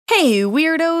Hey,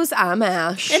 weirdos, I'm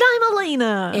Ash. And I'm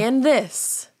Elena. And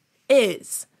this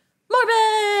is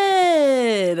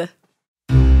Morbid!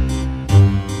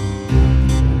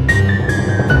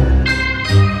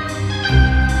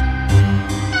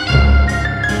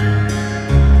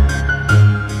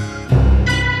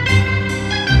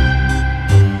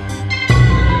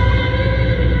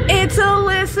 It's a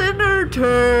listener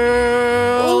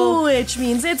tale. Which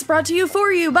means it's brought to you,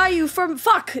 for you, by you, from...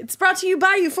 Fuck! It's brought to you,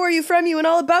 by you, for you, from you, and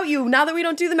all about you. Now that we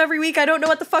don't do them every week, I don't know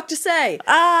what the fuck to say.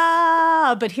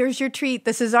 But here's your treat.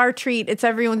 This is our treat. It's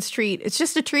everyone's treat. It's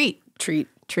just a treat. Treat.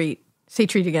 Say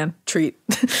treat again. Treat.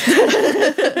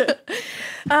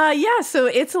 So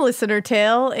it's a listener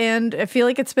tale, and I feel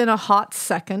like it's been a hot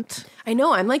second. I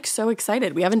know, I'm like so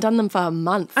excited. We haven't done them for a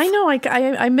month. I know,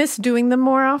 I miss doing them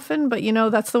more often, but you know,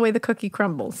 that's the way the cookie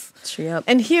crumbles. Yep.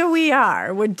 And here we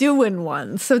are, we're doing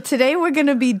one. So today we're going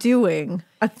to be doing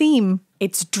a theme.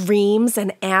 It's dreams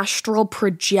and astral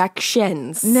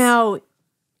projections. Now,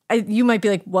 you might be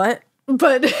like, what?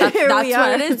 But that's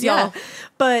what it is, y'all. Yeah.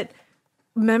 But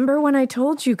remember when I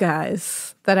told you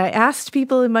guys that I asked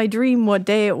people in my dream what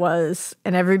day it was,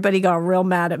 and everybody got real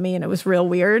mad at me, and it was real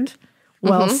weird?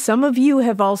 Well, some of you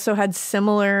have also had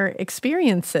similar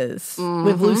experiences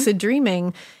with lucid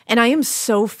dreaming, and I am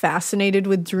so fascinated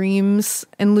with dreams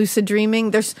and lucid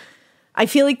dreaming. I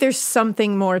feel like there's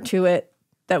something more to it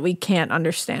that we can't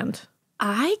understand.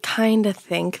 I kind of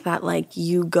think that, like,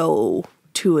 you go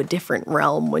to a different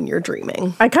realm when you're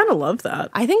dreaming. I kind of love that.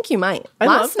 I think you might.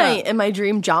 Last night in my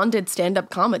dream, John did stand-up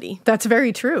comedy. That's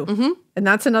very true. And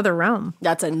that's another realm.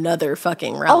 That's another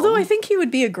fucking realm. Although I think he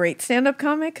would be a great stand-up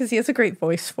comic because he has a great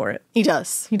voice for it. He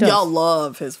does. He does. Y'all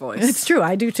love his voice. It's true.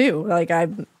 I do too. Like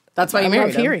that's why you married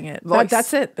him. love hearing it. Voice.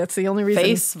 That's it. That's the only reason.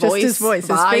 Face, just voice, his voice.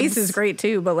 vibes. His face is great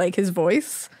too, but like his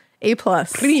voice, A+.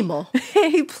 Primo.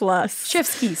 A+.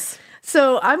 Chef's keys.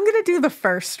 So I'm going to do the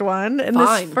first one. And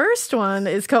Fine. this first one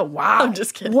is called, wow. I'm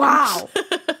just kidding. Wow.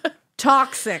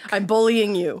 Toxic. I'm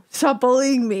bullying you. Stop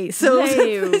bullying me. So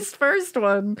Ew. this first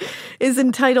one is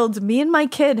entitled, Me and My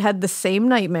Kid Had the Same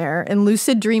Nightmare and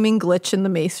Lucid Dreaming Glitch in the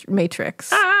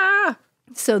Matrix. Ah!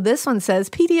 So this one says,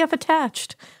 PDF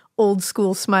attached. Old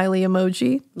school smiley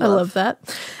emoji. I love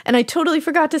that. And I totally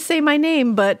forgot to say my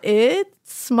name, but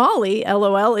it's Molly.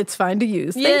 LOL. It's fine to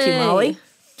use. Thank you, Yay. Molly.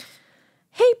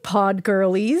 Hey, pod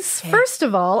girlies. Hey. First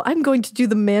of all, I'm going to do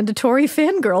the mandatory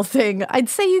fangirl thing. I'd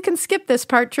say you can skip this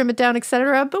part, trim it down,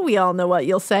 etc., but we all know what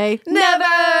you'll say.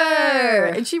 Never!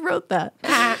 And she wrote that.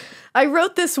 I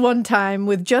wrote this one time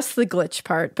with just the glitch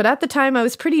part, but at the time I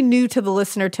was pretty new to the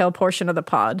listener tale portion of the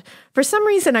pod. For some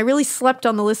reason, I really slept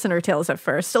on the listener tales at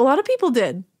first. A lot of people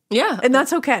did. Yeah. And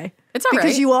that's okay. It's all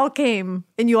because right. you all came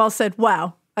and you all said,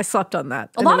 wow, I slept on that.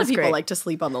 A lot of people like to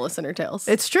sleep on the listener tales.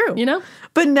 It's true. You know?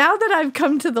 But now that I've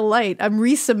come to the light, I'm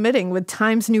resubmitting with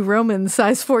Times New Roman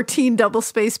size 14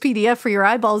 double-space PDF for your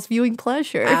eyeballs viewing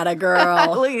pleasure. Atta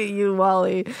girl. Look at you,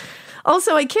 Wally.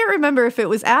 Also, I can't remember if it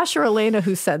was Ash or Elena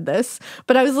who said this,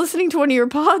 but I was listening to one of your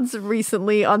pods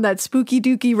recently on that spooky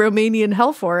dooky Romanian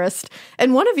hell forest,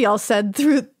 and one of y'all said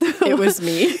It was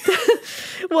me.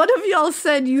 One of y'all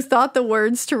said you thought the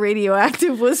words to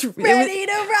Radioactive was... Ready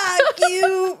to rock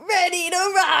you. Ready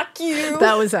to rock you.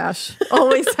 That was Ash.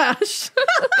 Always Ash.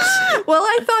 Well,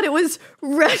 I thought it was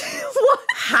ready. What?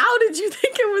 How did you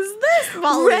think it was this,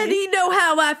 Molly? Ready, know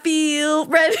how I feel.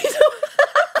 Ready, know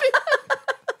how I feel.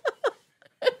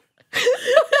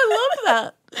 I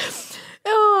love that.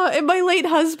 Oh, and my late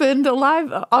husband,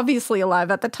 obviously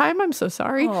alive at the time, I'm so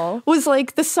sorry, was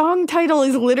like, the song title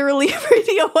is literally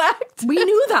Radioactive. We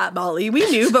knew that, Molly. We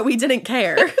knew, but we didn't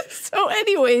care. So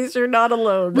anyways, you're not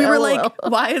alone. We were LOL. like,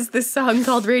 why is this song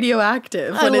called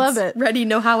Radioactive? I love it. Ready,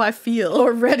 know how I feel.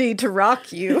 Or Ready to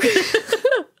Rock You.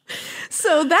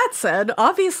 So that said,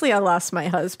 obviously I lost my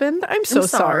husband. I'm so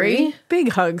sorry. Big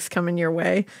hugs coming your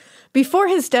way. Before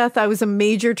his death, I was a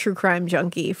major true crime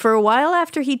junkie. For a while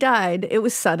after he died, it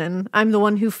was sudden. I'm the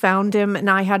one who found him, and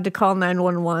I had to call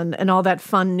 911 and all that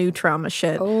fun new trauma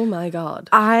shit. Oh my God.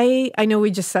 I know we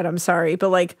just said I'm sorry, but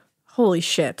like, holy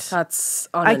shit. That's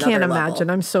on I another can't level. imagine.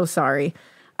 I'm so sorry.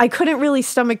 I couldn't really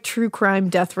stomach true crime,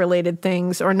 death-related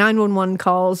things or 911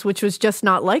 calls, which was just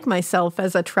not like myself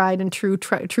as a tried and true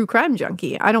true crime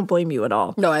junkie. I don't blame you at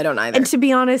all. No, I don't either. And to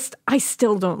be honest, I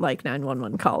still don't like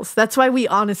 911 calls. That's why we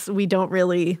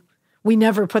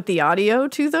never put the audio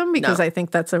to them because I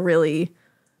think that's a really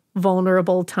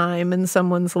vulnerable time in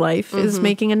someone's life is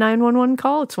making a 911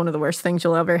 call. It's one of the worst things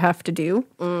you'll ever have to do.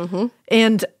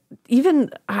 And even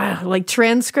like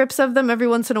transcripts of them every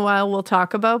once in a while we'll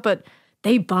talk about, but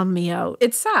they bum me out.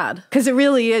 It's sad. Because it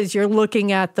really is. You're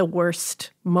looking at the worst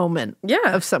moment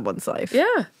of someone's life.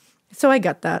 Yeah. So I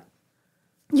get that.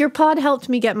 Your pod helped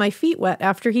me get my feet wet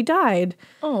after he died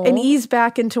and ease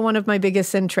back into one of my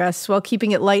biggest interests while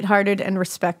keeping it lighthearted and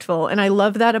respectful. And I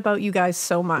love that about you guys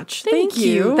so much. Thank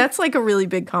you. That's like a really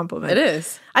big compliment. It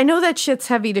is. I know that shit's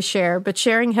heavy to share, but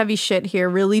sharing heavy shit here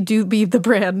really do be the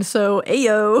brand. So,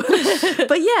 ayo.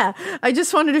 But yeah, I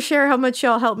just wanted to share how much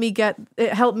y'all helped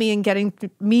me in getting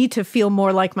me to feel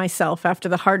more like myself after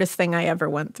the hardest thing I ever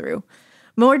went through.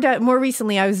 More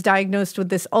recently, I was diagnosed with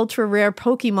this ultra-rare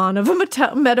Pokemon of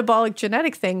a metabolic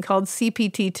genetic thing called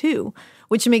CPT2,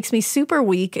 which makes me super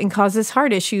weak and causes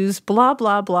heart issues, blah,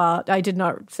 blah, blah. I did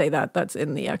not say that. That's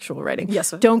in the actual writing.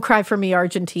 Yes. Don't cry for me,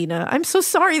 Argentina. I'm so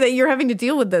sorry that you're having to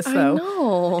deal with this, though. I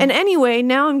know. And anyway,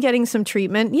 now I'm getting some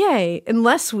treatment. Yay. And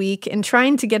less weak and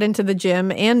trying to get into the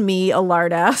gym and me, a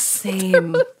lard ass.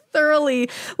 Same. Thoroughly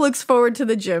looks forward to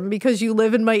the gym because you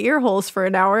live in my ear holes for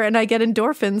an hour and I get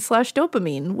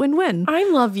endorphins/dopamine. Win-win. I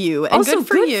love you. And Also, good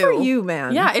for you.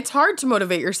 Man. Yeah, it's hard to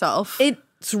motivate yourself.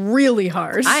 It's really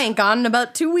hard. I ain't gone in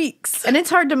about 2 weeks. And it's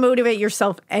hard to motivate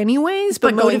yourself anyways,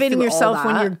 but going motivating through yourself all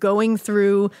when that. you're going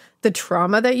through the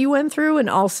trauma that you went through and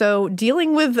also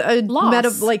dealing with a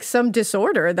Loss. like some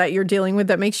disorder that you're dealing with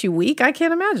that makes you weak, I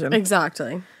can't imagine.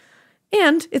 Exactly.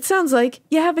 And it sounds like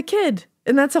you have a kid.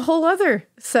 And that's a whole other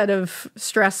set of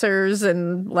stressors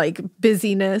and like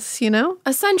busyness, you know?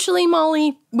 Essentially,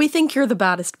 Molly, we think you're the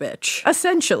baddest bitch.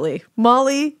 Essentially,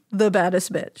 Molly, the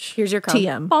baddest bitch. Here's your cum.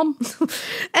 TM. Bum.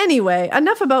 Anyway,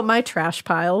 enough about my trash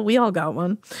pile. We all got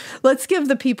one. Let's give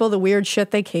the people the weird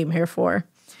shit they came here for.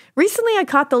 Recently, I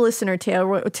caught the listener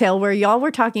tale where y'all were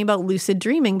talking about lucid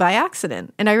dreaming by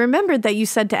accident. And I remembered that you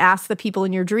said to ask the people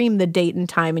in your dream the date and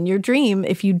time in your dream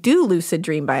if you do lucid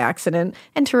dream by accident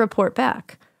and to report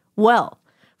back. Well,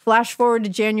 flash forward to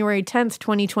January 10th,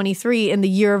 2023 in the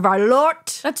year of our Lord.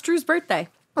 That's Drew's birthday.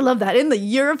 I love that. In the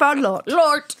year of our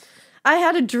Lord. I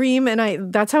had a dream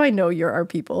and that's how I know you're our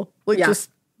people. Like just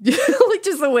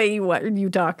the way you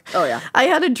talk. Oh, yeah. I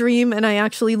had a dream and I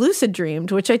actually lucid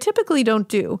dreamed, which I typically don't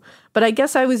do. But I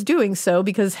guess I was doing so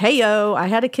because, hey-o, I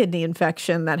had a kidney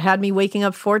infection that had me waking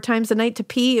up 4 times a night to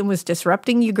pee and was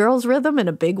disrupting you girls' rhythm in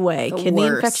a big way. Kidney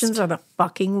infections are the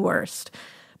fucking worst.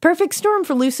 Perfect storm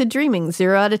for lucid dreaming,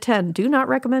 0 out of 10. Do not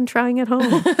recommend trying at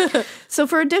home. So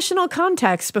for additional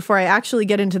context, before I actually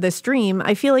get into this dream,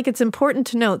 I feel like it's important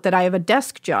to note that I have a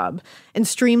desk job and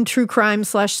stream true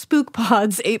crime/spook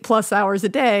pods 8+ hours a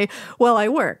day while I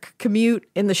work, commute,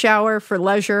 in the shower, for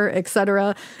leisure,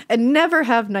 etc., and never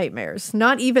have nightmares,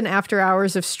 not even after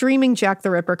hours of streaming Jack the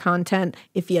Ripper content.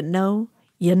 If you know,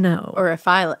 you know. Or if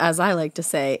as I like to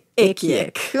say, Ick.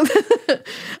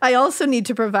 I also need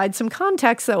to provide some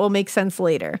context that will make sense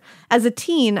later. As a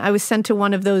teen, I was sent to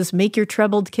one of those make your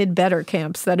troubled kid better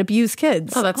camps that abuse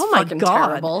kids. Oh, that's fucking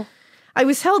terrible. I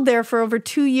was held there for over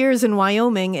 2 years in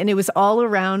Wyoming, and it was all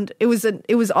around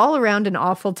an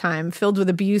awful time filled with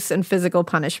abuse and physical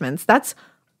punishments. That's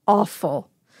awful.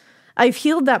 I've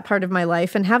healed that part of my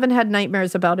life and haven't had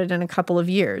nightmares about it in a couple of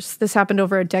years. This happened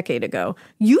over a decade ago.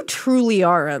 You truly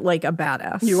are a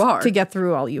badass. You are. To get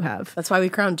through all you have. That's why we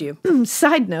crowned you.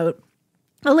 Side note,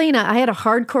 Elena, I had a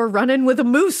hardcore run-in with a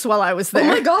moose while I was there. Oh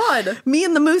my God. Me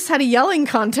and the moose had a yelling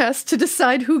contest to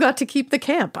decide who got to keep the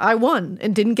camp. I won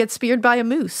and didn't get speared by a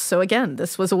moose. So again,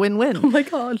 this was a win-win. Oh my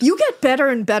God. You get better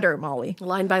and better, Molly.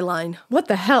 Line by line. What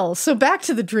the hell? So back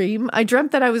to the dream. I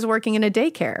dreamt that I was working in a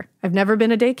daycare. I've never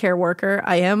been a daycare worker.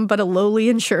 I am but a lowly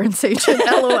insurance agent,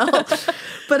 LOL.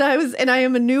 But I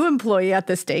am a new employee at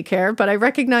this daycare, but I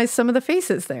recognize some of the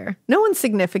faces there. No one's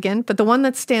significant, but the one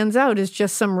that stands out is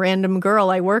just some random girl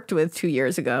I worked with 2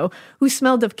 years ago who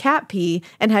smelled of cat pee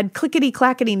and had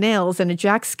clickety-clackety nails and a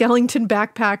Jack Skellington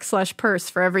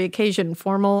backpack/purse for every occasion,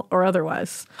 formal or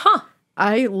otherwise. Huh.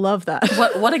 I love that.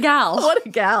 What a gal. What a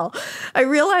gal. I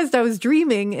realized I was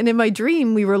dreaming, and in my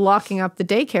dream, we were locking up the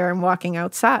daycare and walking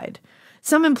outside.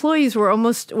 Some employees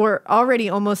were already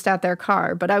almost at their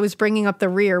car, but I was bringing up the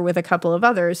rear with a couple of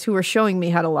others who were showing me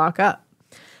how to lock up.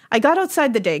 I got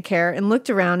outside the daycare and looked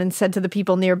around and said to the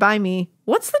people nearby me,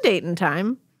 "What's the date and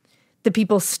time?" The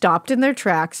people stopped in their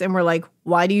tracks and were like,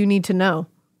 "Why do you need to know?"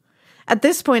 At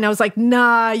this point, I was like,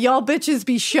 "Nah, y'all bitches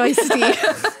be shiesty."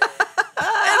 And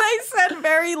I said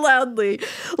very loudly,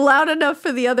 loud enough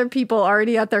for the other people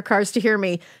already at their cars to hear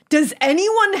me, "Does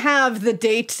anyone have the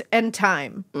date and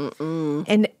time?"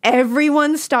 And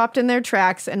everyone stopped in their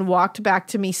tracks and walked back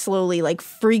to me slowly like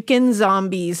freaking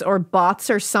zombies or bots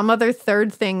or some other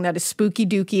third thing that is spooky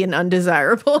dooky and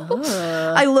undesirable.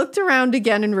 I looked around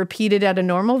again and repeated at a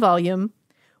normal volume,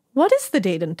 "What is the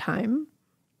date and time?"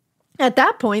 At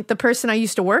that point, the person I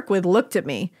used to work with looked at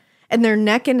me and their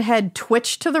neck and head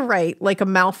twitched to the right like a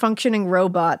malfunctioning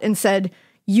robot and said,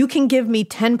 You can give me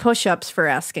 10 push-ups for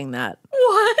asking that.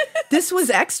 What? This was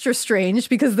extra strange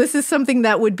because this is something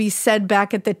that would be said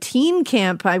back at the teen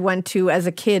camp I went to as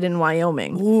a kid in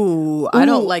Wyoming. Ooh, I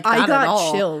don't like that I got at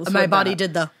all. chills. My with body that.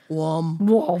 did the whom.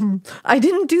 Whoa. I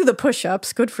didn't do the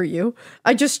push-ups. Good for you.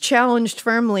 I just challenged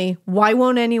firmly, why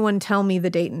won't anyone tell me the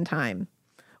date and time?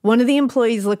 One of the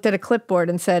employees looked at a clipboard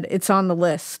and said, it's on the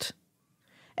list.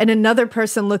 And another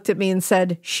person looked at me and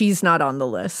said, she's not on the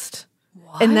list.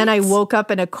 What? And then I woke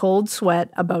up in a cold sweat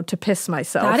about to piss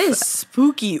myself. That is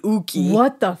spooky ooky.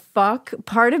 What the fuck?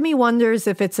 Part of me wonders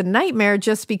if it's a nightmare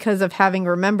just because of having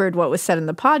remembered what was said in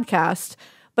the podcast.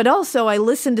 But also, I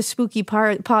listen to spooky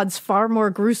pods far more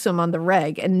gruesome on the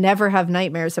reg and never have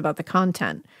nightmares about the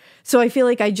content. So I feel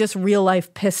like I just real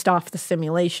life pissed off the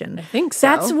simulation. I think so.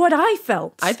 That's what I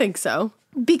felt. I think so.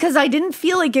 Because I didn't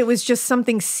feel like it was just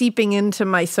something seeping into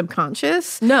my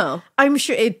subconscious. No. I'm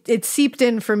sure it seeped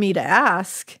in for me to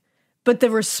ask, but the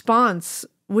response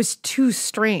was too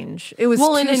strange. It was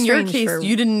well, too and in your strange case,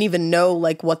 you didn't even know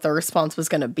like what the response was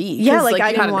going to be. Yeah, like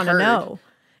I didn't want to know.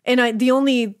 And the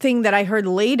only thing that I heard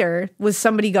later was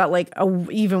somebody got like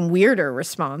a even weirder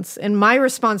response. And my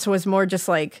response was more just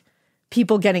like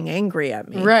people getting angry at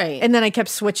me. Right. And then I kept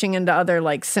switching into other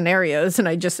like scenarios and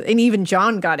even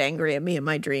John got angry at me in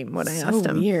my dream when I asked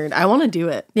him. Weird. I want to do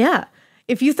it. Yeah.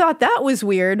 If you thought that was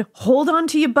weird, hold on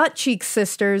to your butt cheeks,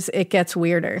 sisters. It gets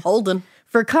weirder. Holden.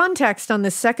 For context on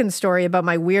this second story about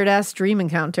my weird-ass dream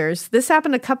encounters, this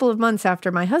happened a couple of months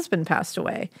after my husband passed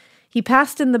away. He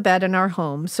passed in the bed in our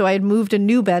home, so I had moved a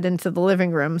new bed into the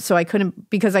living room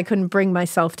because I couldn't bring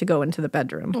myself to go into the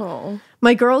bedroom. Aww.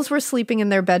 My girls were sleeping in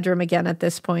their bedroom again at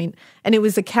this point, and it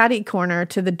was a catty corner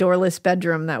to the doorless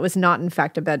bedroom that was not in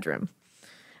fact a bedroom.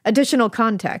 Additional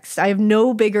context, I have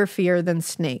no bigger fear than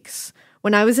snakes.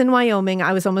 When I was in Wyoming,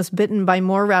 I was almost bitten by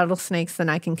more rattlesnakes than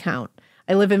I can count.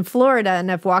 I live in Florida and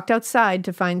have walked outside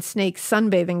to find snakes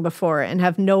sunbathing before and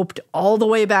have noped all the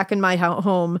way back in my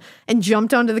home and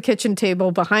jumped onto the kitchen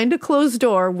table behind a closed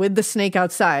door with the snake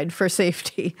outside for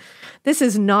safety. She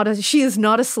is not a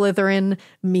Slytherin,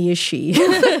 me is she.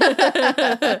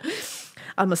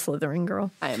 I'm a Slytherin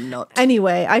girl. I am not.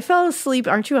 Anyway, I fell asleep.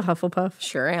 Aren't you a Hufflepuff?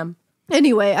 Sure am.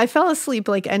 Anyway, I fell asleep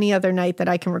like any other night that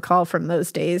I can recall from those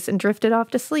days and drifted off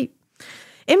to sleep.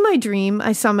 In my dream,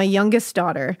 I saw my youngest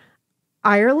daughter,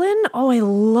 Ireland? Oh, I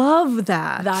love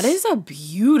that. That is a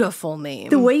beautiful name.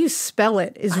 The way you spell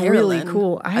it is really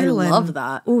cool. Ireland. I love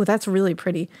that. Ooh, that's really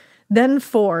pretty. Then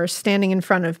 4, standing in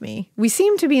front of me. We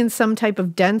seemed to be in some type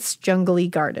of dense, jungly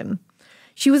garden.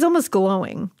 She was almost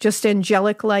glowing, just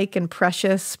angelic-like and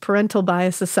precious, parental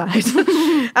bias aside.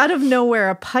 Out of nowhere,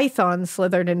 a python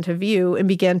slithered into view and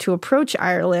began to approach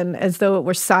Ireland as though it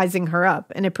were sizing her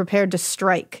up, and it prepared to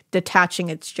strike, detaching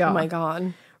its jaw. Oh my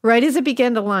God. Right as it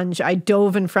began to lunge, I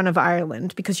dove in front of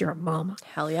Ireland, because you're a mama.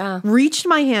 Hell yeah. Reached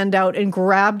my hand out and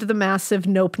grabbed the massive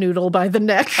nope noodle by the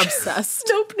neck. Obsessed.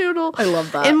 Nope noodle. I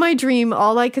love that. In my dream,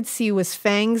 all I could see was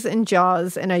fangs and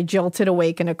jaws, and I jolted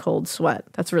awake in a cold sweat.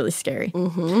 That's really scary.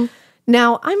 Mm-hmm.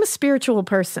 Now, I'm a spiritual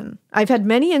person. I've had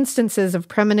many instances of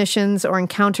premonitions or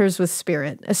encounters with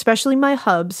spirit, especially my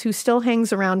hubs, who still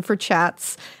hangs around for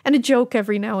chats and a joke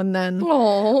every now and then.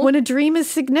 Aww. When a dream is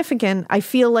significant, I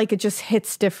feel like it just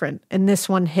hits different, and this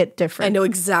one hit different. I know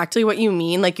exactly what you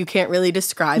mean. Like, you can't really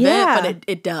describe it, but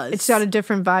it does. It's got a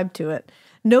different vibe to it.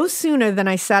 No sooner than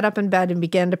I sat up in bed and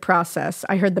began to process,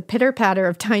 I heard the pitter-patter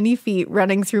of tiny feet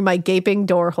running through my gaping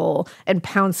door hole and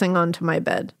pouncing onto my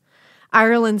bed.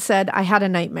 Ireland said I had a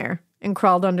nightmare and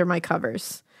crawled under my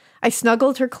covers. I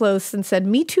snuggled her close and said,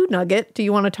 "Me too, Nugget. Do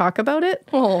you want to talk about it?"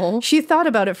 Aww. She thought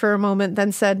about it for a moment,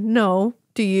 then said, "No.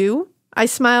 Do you?" I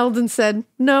smiled and said,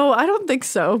 "No, I don't think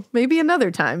so. Maybe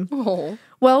another time." Aww.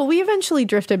 Well, we eventually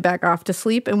drifted back off to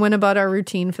sleep and went about our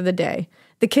routine for the day.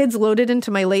 The kids loaded into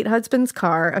my late husband's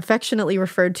car, affectionately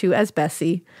referred to as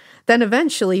Bessie, then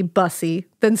eventually Bussy,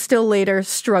 then still later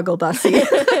Struggle Bussy.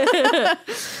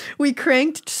 We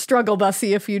cranked Struggle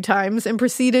Bussy a few times and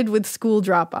proceeded with school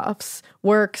drop-offs,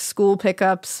 work, school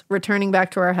pickups, returning back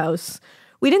to our house.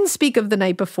 We didn't speak of the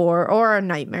night before or our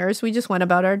nightmares. We just went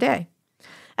about our day.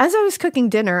 As I was cooking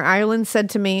dinner, Ireland said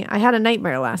to me, "I had a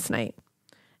nightmare last night."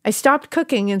 I stopped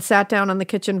cooking and sat down on the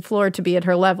kitchen floor to be at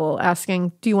her level,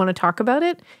 asking, "Do you want to talk about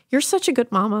it? You're such a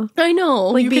good mama." I know.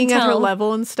 Like you being can at her tell.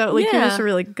 level and stuff. Like, you're just a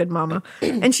really good mama.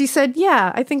 And she said,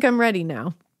 "Yeah, I think I'm ready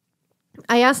now."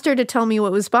 I asked her to tell me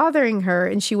what was bothering her,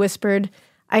 and she whispered,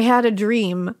 "I had a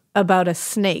dream about a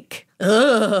snake."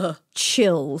 Ugh.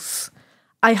 Chills.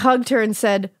 I hugged her and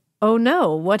said, "Oh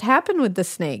no, what happened with the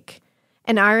snake?"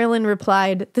 And Ireland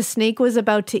replied, "The snake was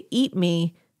about to eat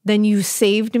me. Then you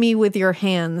saved me with your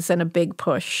hands and a big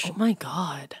push." Oh my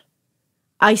God.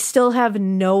 I still have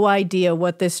no idea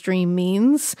what this dream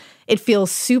means. It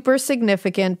feels super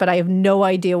significant, but I have no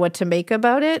idea what to make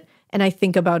about it, and I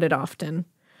think about it often.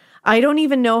 I don't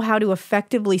even know how to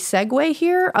effectively segue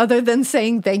here other than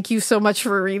saying thank you so much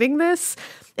for reading this.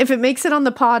 If it makes it on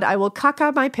the pod, I will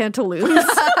caca my pantaloons.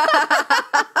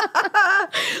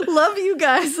 Love you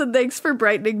guys, and thanks for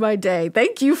brightening my day.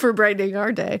 Thank you for brightening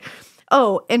our day.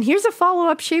 Oh, and here's a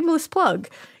follow-up shameless plug.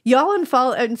 Y'all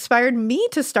inspired me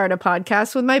to start a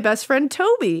podcast with my best friend,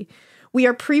 Toby. We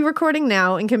are pre-recording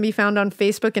now and can be found on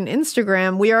Facebook and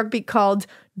Instagram. We are called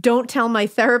Don't Tell My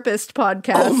Therapist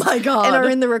Podcast. Oh my God. And are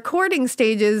in the recording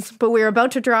stages, but we're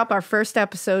about to drop our first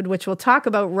episode, which will talk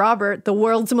about Robert, the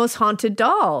world's most haunted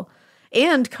doll,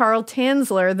 and Carl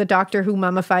Tanzler, the doctor who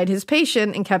mummified his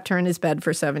patient and kept her in his bed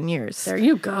for 7 years. There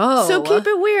you go. So keep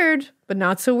it weird, but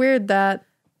not so weird that...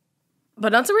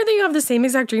 But not so weird that you have the same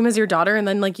exact dream as your daughter and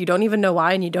then, like, you don't even know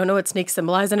why and you don't know what snakes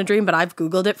symbolize in a dream, but I've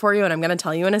Googled it for you and I'm going to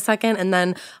tell you in a second. And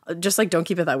then just, like, don't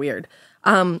keep it that weird.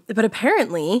 But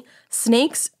apparently,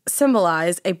 snakes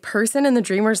symbolize a person in the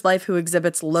dreamer's life who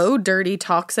exhibits low, dirty,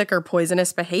 toxic, or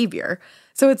poisonous behavior.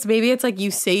 So it's like you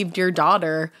saved your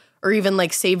daughter or even,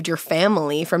 like, saved your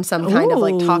family from some kind of,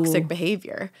 like, toxic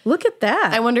behavior. Look at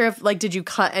that. I wonder if, like, did you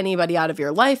cut anybody out of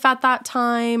your life at that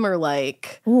time or,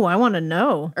 like... Ooh, I want to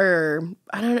know. Or,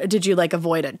 I don't know, did you, like,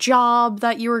 avoid a job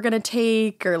that you were going to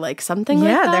take or, like, something like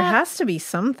that? Yeah, there has to be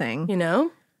something. You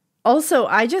know? Also,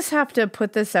 I just have to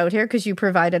put this out here because you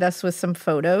provided us with some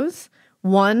photos.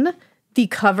 One, the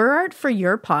cover art for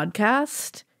your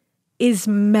podcast is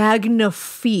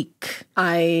magnifique.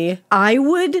 I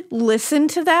would listen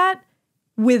to that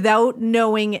without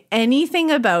knowing anything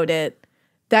about it.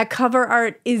 That cover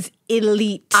art is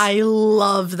elite. I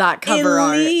love that cover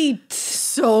art. Elite.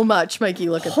 So much, Mikey.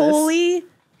 Look at this. Holy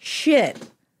shit.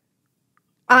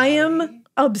 I am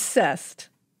obsessed.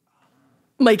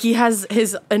 Mikey has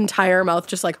his entire mouth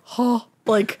just like,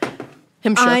 like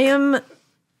him shook.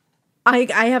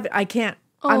 I can't.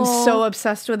 I'm so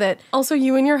obsessed with it. Also,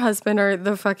 you and your husband are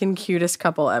the fucking cutest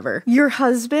couple ever. Your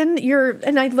husband,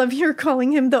 and I love you're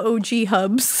calling him the OG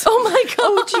Hubs. Oh my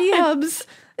God. OG Hubs.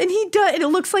 And he does, and it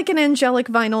looks like an angelic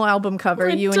vinyl album cover,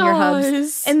 and your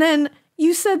Hubs. And then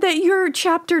you said that you're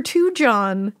chapter 2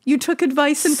 John. You took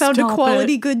advice and found a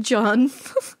quality good John.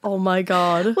 Oh my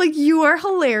God. Like, you are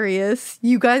hilarious.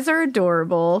 You guys are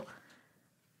adorable.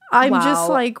 I'm just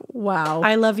like, wow.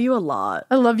 I love you a lot.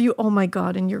 I love you. Oh my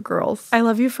God. And your girls. I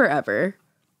love you forever.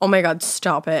 Oh my God.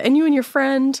 Stop it. And you and your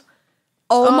friend.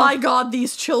 Oh my God.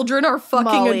 These children are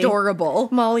fucking adorable.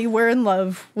 Molly, we're in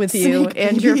love with you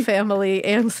and your family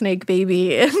and Snake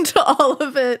Baby and all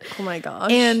of it. Oh my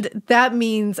gosh. And that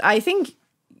means, I think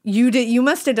you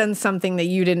must have done something that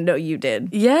you didn't know you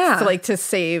did. Yeah. So, like, to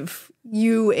save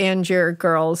you and your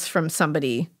girls from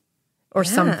somebody or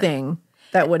something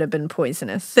that would have been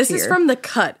poisonous. This is from The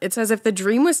Cut. It says, if the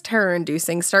dream was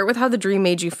terror-inducing, start with how the dream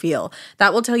made you feel.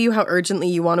 That will tell you how urgently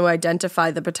you want to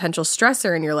identify the potential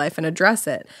stressor in your life and address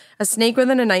it. A snake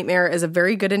within a nightmare is a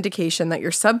very good indication that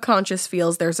your subconscious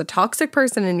feels there's a toxic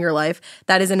person in your life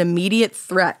that is an immediate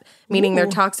threat, meaning their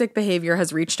toxic behavior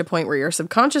has reached a point where your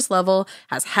subconscious level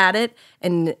has had it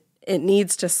and it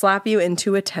needs to slap you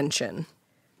into attention.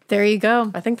 There you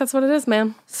go. I think that's what it is,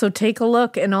 man. So take a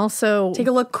look, and also... Take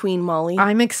a look, Queen Molly.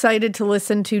 I'm excited to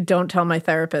listen to Don't Tell My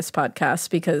Therapist podcast,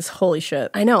 because holy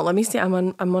shit. I know. Let me see.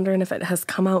 I'm wondering if it has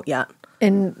come out yet.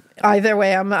 And either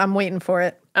way, I'm waiting for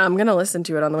it. I'm going to listen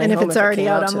to it on the way home. And if it's already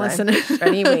out, I'm listening.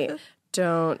 Ready? Wait.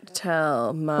 Don't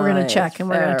tell my We're going to check, and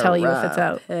we're going to tell you if it's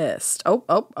out. Pissed. Oh.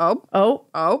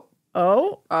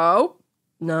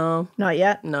 No. Not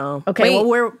yet? No. Okay, Wait.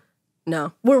 well,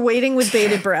 we're waiting with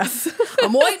bated breath.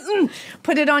 I'm waiting.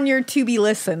 Put it on your to be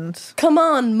listened. Come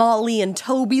on, Molly and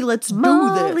Toby, let's do this.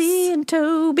 Molly and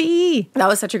Toby. That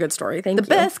was such a good story. Thank you. The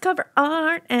best cover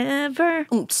art ever.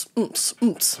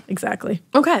 Exactly.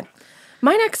 Okay.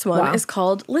 My next one is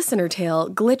called Listener Tale,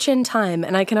 Glitch in Time,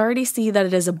 and I can already see that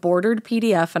it is a bordered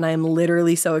PDF, and I am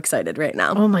literally so excited right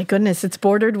now. Oh my goodness, it's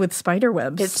bordered with spider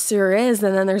webs. It sure is,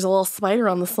 and then there's a little spider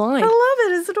on the slide. I love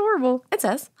it, it's adorable. It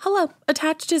says, hello,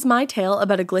 attached is my tale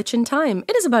about a glitch in time.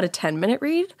 It is about a 10-minute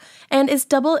read, and is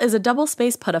a double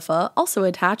space puttifa. Also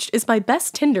attached is my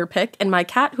best Tinder pic and my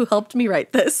cat who helped me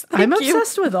write this. I'm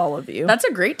obsessed with all of you. That's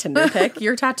a great Tinder pic.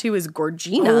 Your tattoo is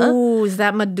Gorgina. Oh, is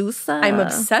that Medusa? I'm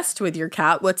obsessed with your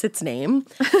cat. What's its name?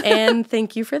 And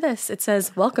thank you for this. It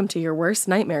says, welcome to your worst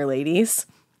nightmare, ladies.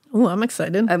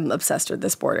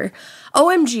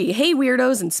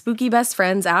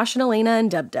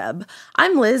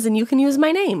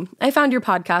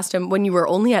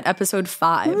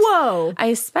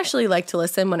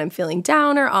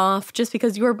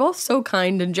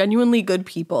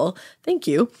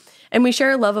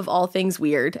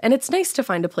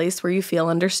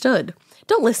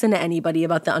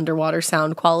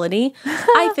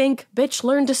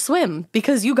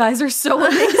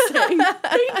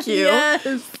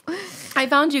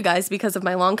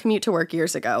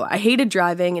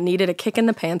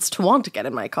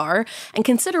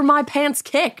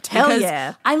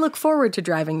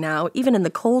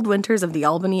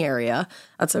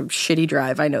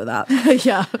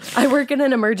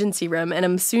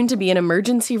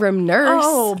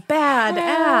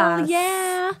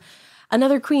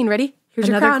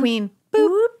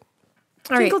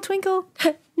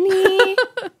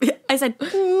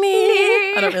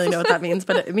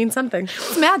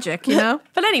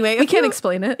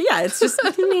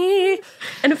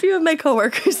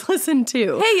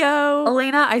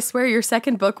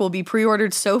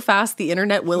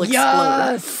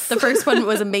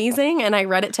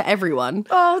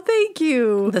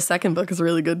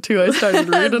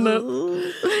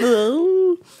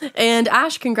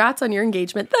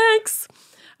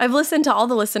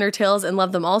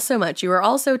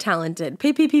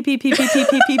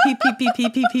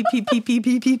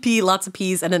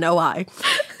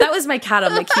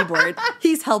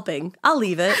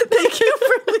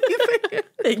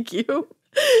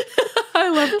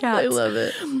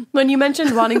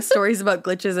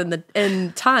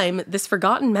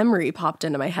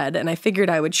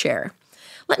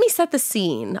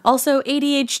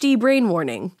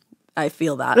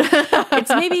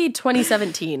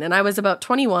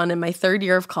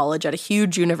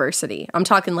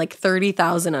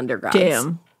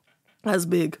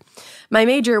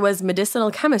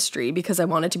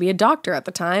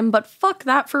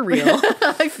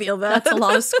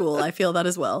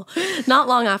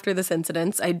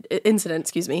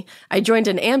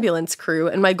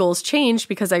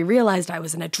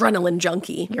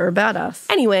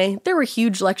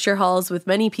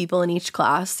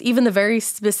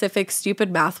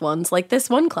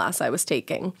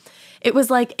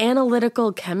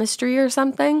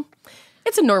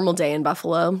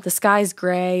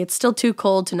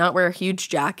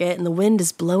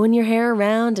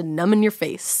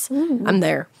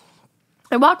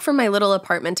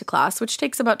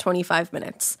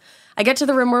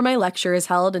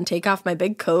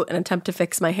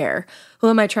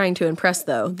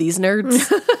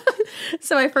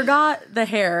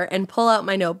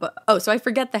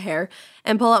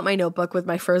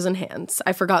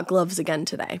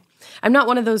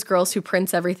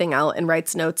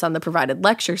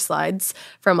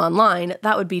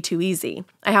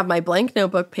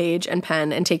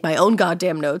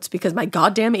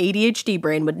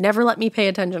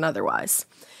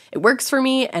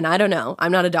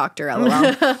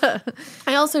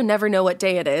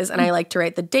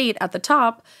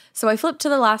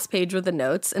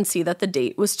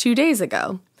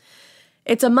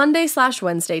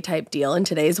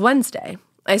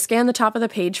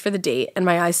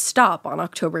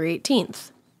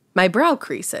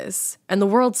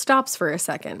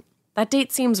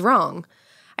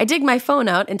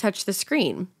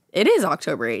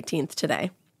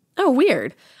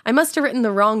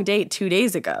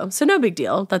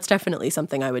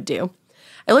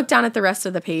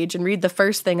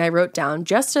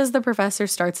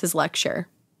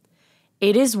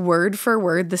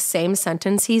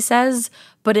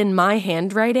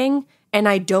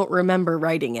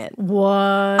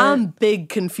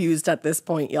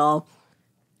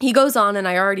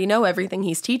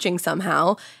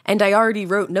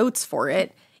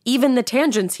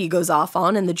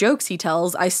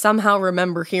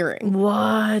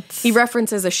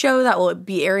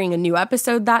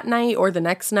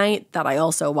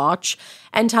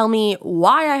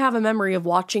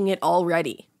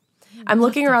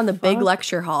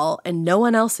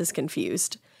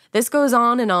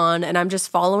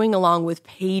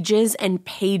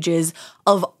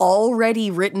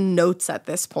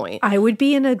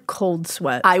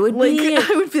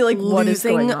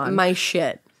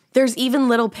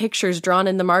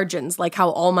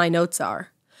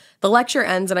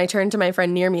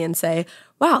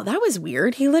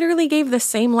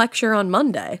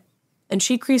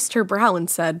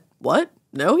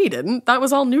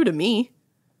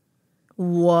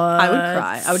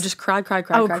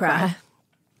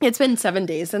 It's been 7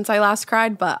 days since I last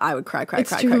cried, but I would cry.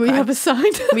 It's true. We have a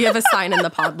sign. We have a sign in the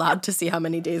pod lab to see how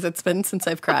many days it's been since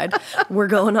I've cried. We're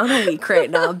going on a week right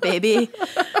now, baby.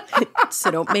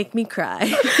 So don't make me cry.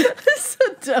 So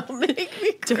don't make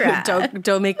me cry.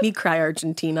 Don't make me cry,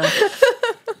 Argentina.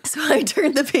 So I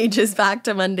turned the pages back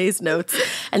to Monday's notes,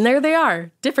 and there they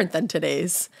are, different than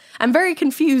today's. I'm very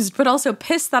confused, but also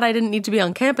pissed that I didn't need to be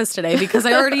on campus today because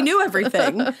I already knew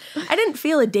everything. I didn't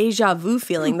feel a deja vu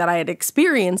feeling that I had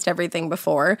experienced everything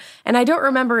before, and I don't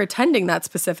remember attending that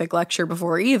specific lecture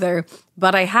before either,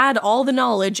 but I had all the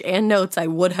knowledge and notes I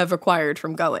would have acquired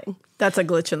from going. That's a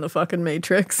glitch in the fucking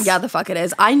Matrix. Yeah, the fuck it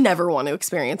is. I never want to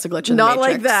experience a glitch in the Matrix. Not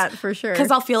like that, for sure.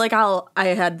 Because I'll feel like I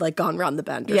had like gone round the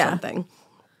bend or something.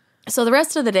 So the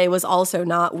rest of the day was also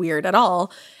not weird at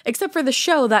all, except for the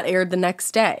show that aired the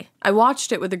next day. I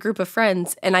watched it with a group of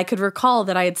friends, and I could recall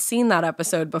that I had seen that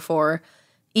episode before,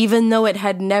 even though it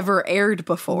had never aired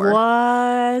before.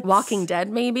 What? Walking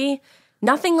Dead, maybe?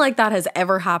 Nothing like that has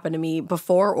ever happened to me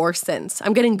before or since.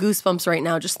 I'm getting goosebumps right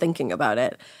now just thinking about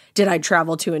it. Did I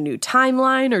travel to a new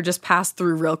timeline or just pass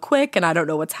through real quick and I don't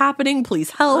know what's happening? Please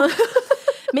help.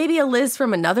 Maybe a Liz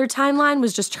from another timeline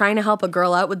was just trying to help a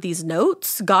girl out with these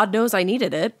notes. God knows I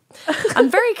needed it. I'm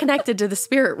very connected to the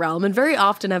spirit realm and very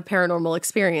often have paranormal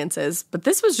experiences, but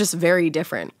this was just very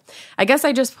different. I guess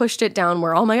I just pushed it down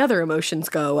where all my other emotions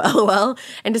go, lol,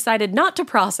 and decided not to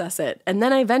process it, and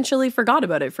then I eventually forgot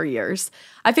about it for years.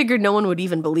 I figured no one would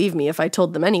even believe me if I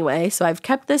told them anyway, so I've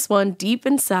kept this one deep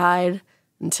inside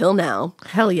until now.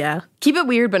 Hell yeah. Keep it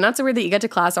weird, but not so weird that you get to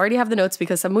class, already have the notes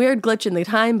because some weird glitch in the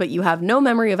time, but you have no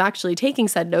memory of actually taking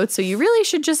said notes, so you really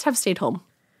should just have stayed home.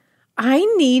 I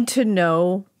need to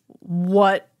know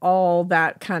what all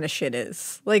that kind of shit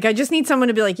is. Like, I just need someone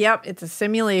to be like, yep, it's a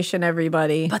simulation,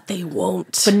 everybody. But they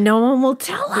won't. But no one will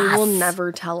tell us. They will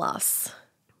never tell us.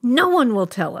 No one will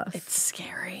tell us. It's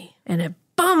scary. And it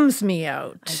bums me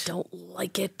out. I don't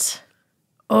like it.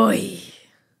 Oy.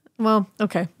 Well,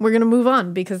 okay. We're going to move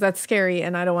on because that's scary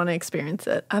and I don't want to experience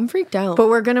it. I'm freaked out. But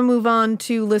we're going to move on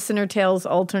to Listener Tales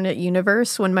Alternate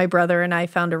Universe when my brother and I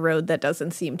found a road that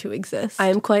doesn't seem to exist. I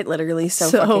am quite literally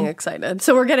so fucking excited.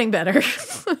 So we're getting better.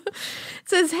 It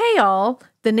says, hey all,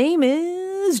 the name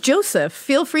is Joseph.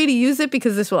 Feel free to use it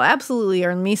because this will absolutely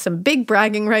earn me some big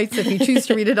bragging rights if you choose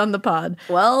to read it on the pod.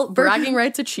 Well, bragging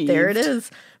rights achieved. There it is.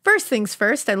 First things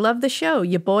first, I love the show.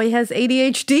 Your boy has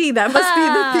ADHD. That must be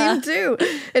the theme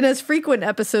too. It has frequent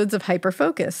episodes of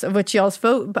hyperfocus, of which y'all's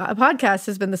podcast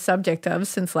has been the subject of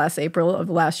since April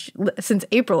of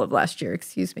last year.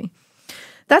 Excuse me.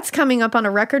 That's coming up on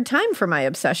a record time for my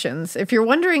obsessions. If you're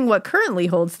wondering what currently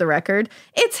holds the record,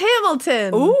 it's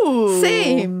Hamilton. Ooh,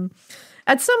 same.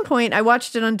 At some point, I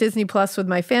watched it on Disney Plus with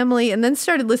my family and then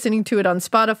started listening to it on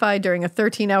Spotify during a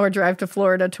 13-hour drive to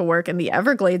Florida to work in the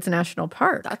Everglades National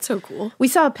Park. That's so cool. We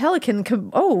saw a pelican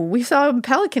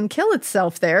kill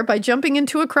itself there by jumping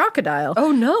into a crocodile.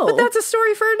 Oh, no. But that's a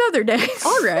story for another day.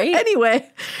 All right. Anyway,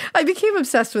 I became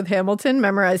obsessed with Hamilton,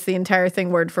 memorized the entire thing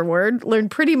word for word,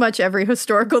 learned pretty much every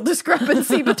historical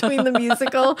discrepancy between the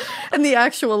musical and the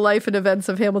actual life and events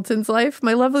of Hamilton's life.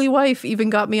 My lovely wife even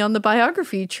got me on the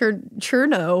biography Cherno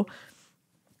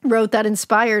wrote that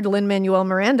inspired Lin-Manuel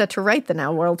Miranda to write the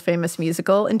now world-famous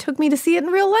musical and took me to see it in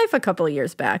real life a couple of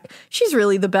years back. She's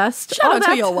really the best. Shout out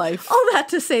to your wife. All that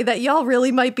to say that y'all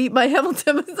really might beat my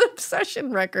Hamilton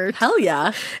obsession record. Hell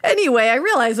yeah. Anyway, I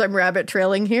realize I'm rabbit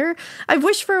trailing here. I've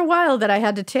wished for a while that I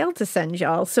had a tale to send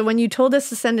y'all, so when you told us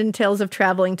to send in tales of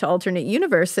traveling to alternate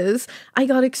universes, I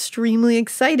got extremely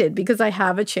excited because I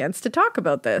have a chance to talk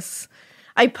about this.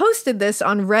 I posted this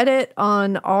on Reddit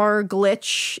on our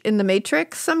glitch in the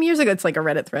Matrix some years ago. It's like a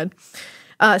Reddit thread.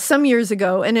 Some years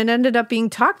ago, and it ended up being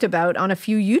talked about on a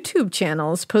few YouTube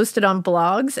channels, posted on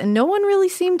blogs, and no one really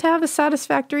seemed to have a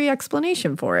satisfactory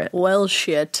explanation for it. Well,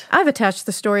 shit. I've attached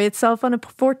the story itself on a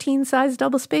 14-size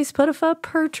double-space put-a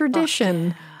per tradition.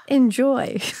 Yeah.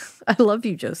 Enjoy. I love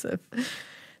you, Joseph.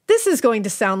 This is going to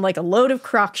sound like a load of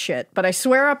crock shit, but I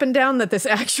swear up and down that this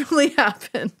actually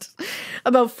happened.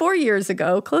 About 4 years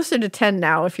ago, closer to 10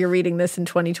 now if you're reading this in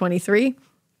 2023.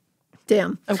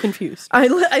 Damn. I'm confused. I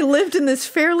lived in this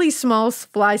fairly small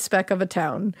fly speck of a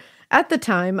town. At the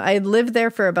time, I had lived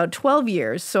there for about 12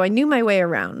 years, so I knew my way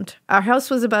around. Our house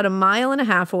was about 1.5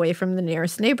 miles away from the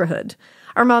nearest neighborhood.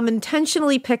 Our mom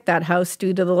intentionally picked that house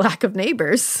due to the lack of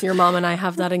neighbors. Your mom and I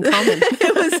have that in common.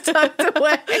 It was tucked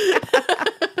away.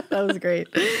 That was great.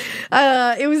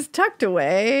 It was tucked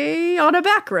away on a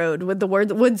back road with the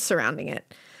woods surrounding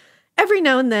it. Every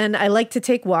now and then, I like to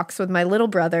take walks with my little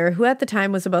brother, who at the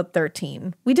time was about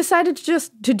 13. We decided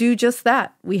to do just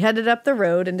that. We headed up the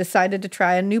road and decided to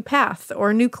try a new path or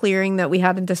a new clearing that we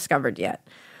hadn't discovered yet.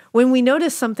 when we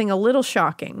noticed something a little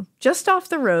shocking. Just off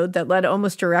the road that led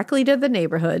almost directly to the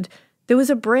neighborhood, there was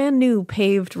a brand new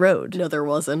paved road. No, there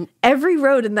wasn't. Every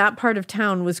road in that part of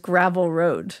town was gravel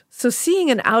road, so seeing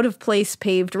an out-of-place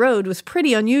paved road was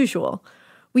pretty unusual.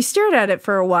 We stared at it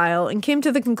for a while and came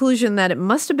to the conclusion that it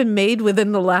must have been made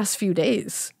within the last few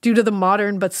days, due to the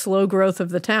modern but slow growth of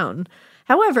the town.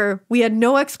 However, we had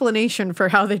no explanation for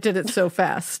how they did it so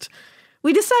fast.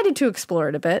 We decided to explore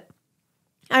it a bit.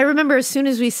 I remember as soon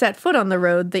as we set foot on the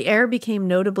road, the air became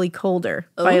notably colder,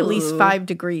 by at least 5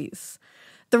 degrees.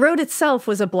 The road itself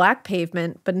was a black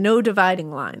pavement, but no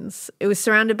dividing lines. It was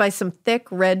surrounded by some thick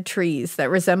red trees that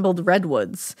resembled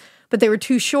redwoods, but they were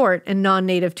too short and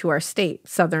non-native to our state,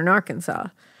 southern Arkansas.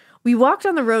 We walked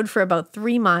on the road for about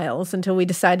 3 miles until we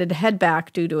decided to head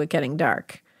back due to it getting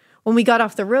dark. When we got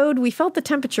off the road, we felt the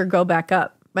temperature go back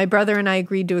up. My brother and I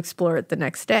agreed to explore it the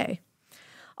next day.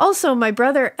 Also, my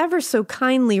brother ever so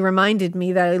kindly reminded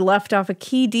me that I left off a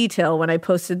key detail when I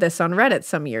posted this on Reddit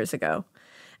some years ago.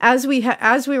 As we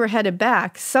were headed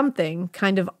back, something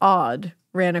kind of odd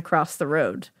ran across the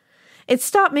road. It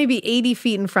stopped maybe 80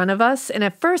 feet in front of us, and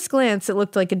at first glance, it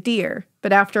looked like a deer.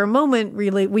 But after a moment,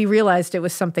 we realized it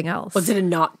was something else. Was it a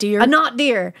not deer? A not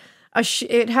deer.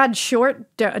 It had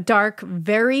short, dark,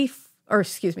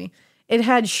 It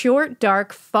had short,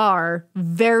 dark, far,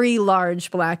 very large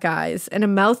black eyes, and a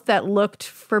mouth that looked,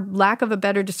 for lack of a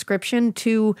better description,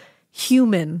 too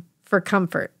human for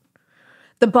comfort.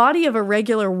 The body of a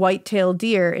regular white-tailed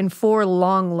deer and 4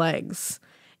 long legs.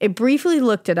 It briefly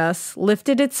looked at us,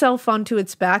 lifted itself onto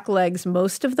its back legs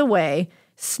most of the way,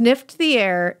 sniffed the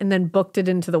air, and then booked it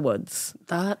into the woods.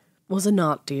 That was a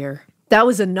not deer. That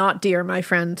was a not deer, my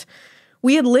friend.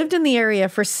 We had lived in the area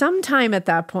for some time at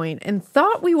that point and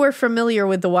thought we were familiar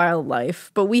with the wildlife,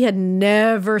 but we had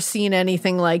never seen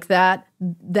anything like that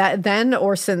then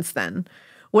or since then.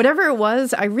 Whatever it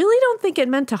was, I really don't think it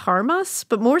meant to harm us,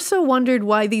 but more so wondered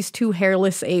why these 2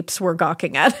 hairless apes were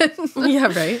gawking at it.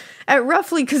 Yeah, right. At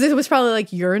roughly, because it was probably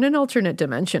like, you're in an alternate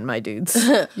dimension, my dudes.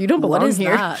 You don't belong What is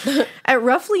here. that? At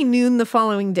roughly noon the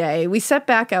following day, we set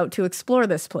back out to explore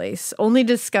this place, only to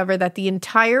discover that the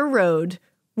entire road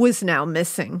was now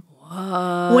missing.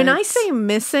 What? When I say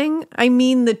missing, I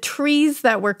mean the trees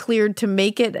that were cleared to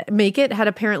make it had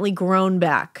apparently grown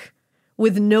back,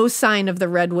 with no sign of the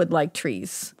redwood-like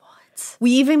trees. What?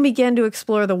 We even began to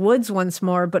explore the woods once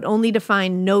more, but only to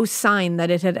find no sign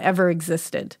that it had ever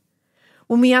existed.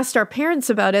 When we asked our parents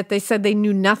about it, they said they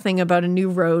knew nothing about a new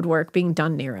road work being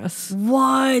done near us.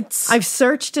 What? I've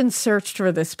searched and searched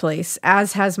for this place,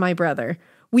 as has my brother.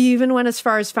 We even went as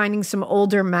far as finding some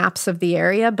older maps of the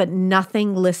area, but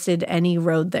nothing listed any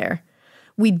road there.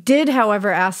 We did,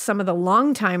 however, ask some of the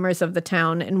long-timers of the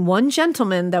town, and one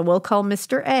gentleman that we'll call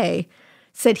Mr. A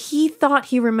said he thought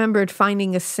he remembered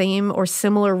finding a same or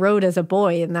similar road as a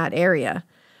boy in that area,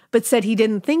 but said he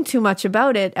didn't think too much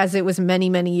about it as it was many,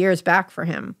 many years back for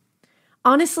him.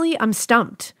 Honestly, I'm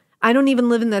stumped. I don't even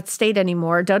live in that state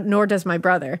anymore, nor does my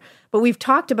brother, but we've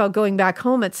talked about going back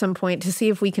home at some point to see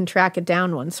if we can track it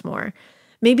down once more.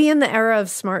 Maybe in the era of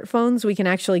smartphones, we can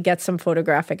actually get some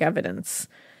photographic evidence.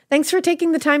 Thanks for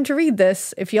taking the time to read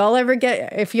this. If y'all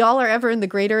are ever in the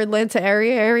greater Atlanta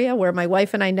area where my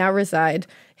wife and I now reside,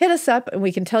 hit us up and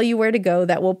we can tell you where to go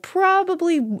that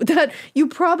you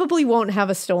probably won't have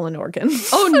a stolen organ.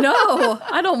 Oh no,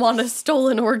 I don't want a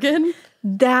stolen organ.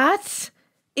 That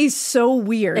is so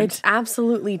weird. It's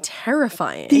absolutely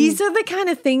terrifying. These are the kind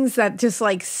of things that just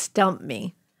like stump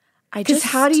me. Because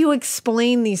how do you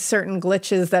explain these certain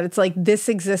glitches that it's like this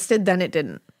existed, then it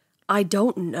didn't? I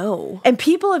don't know. And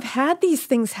people have had these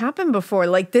things happen before.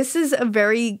 Like, this is a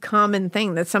very common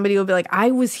thing that somebody will be like,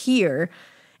 I was here.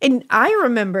 And I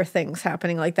remember things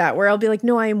happening like that where I'll be like,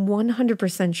 no, I am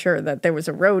 100% sure that there was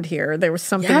a road here. There was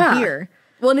something here.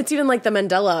 Well, and it's even like the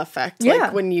Mandela effect. Yeah.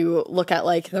 Like when you look at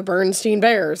like the Bernstein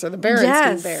Bears or the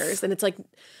Berenstain Bears. And it's like,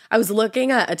 I was looking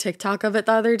at a TikTok of it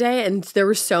the other day and there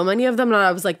were so many of them. And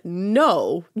I was like,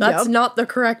 no, that's not the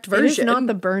correct version. It is not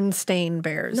the Bernstein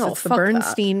Bears. No, it's the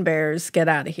Bernstein Bears. Get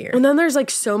out of here. And then there's like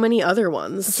so many other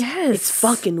ones. Yes. It's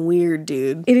fucking weird,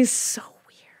 dude. It is so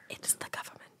weird. It's the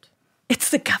government. It's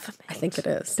the government. I think it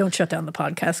is. Don't shut down the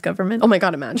podcast, government. Oh my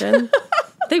God, imagine.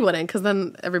 They wouldn't, because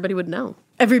then everybody would know.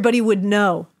 Everybody would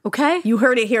know. Okay? You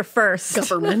heard it here first.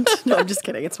 Government. No, I'm just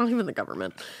kidding. It's not even the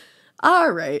government. All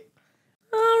right.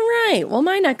 Well,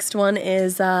 my next one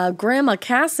is Grandma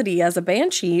Cassidy as a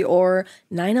banshee or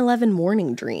 9/11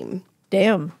 morning dream.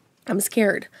 Damn. I'm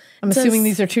scared. I'm assuming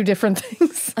these are two different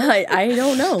things. I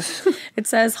don't know. It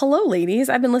says, hello, ladies.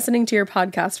 I've been listening to your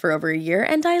podcast for over a year,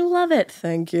 and I love it.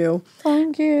 Thank you.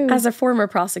 Thank you. As a former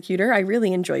prosecutor, I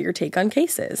really enjoy your take on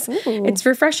cases. Ooh. It's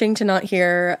refreshing to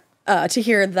hear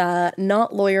the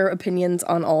not lawyer opinions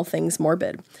on all things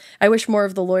morbid. I wish more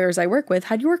of the lawyers I work with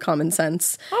had your common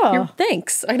sense.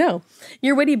 Thanks. I know.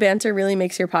 Your witty banter really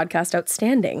makes your podcast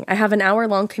outstanding. I have an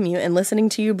hour-long commute, and listening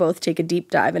to you both take a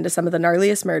deep dive into some of the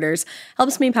gnarliest murders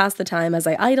helps me pass the time as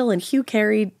I idle in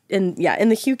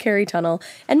the Hugh Carey tunnel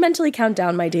and mentally count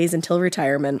down my days until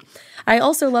retirement. I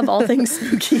also love all things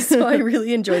spooky, so I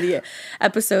really enjoy the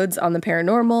episodes on the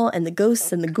paranormal and the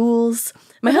ghosts and the ghouls.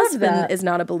 My husband is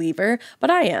not a believer,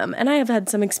 but I am, and I have had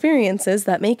some experiences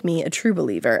that make me a true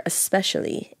believer,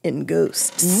 especially in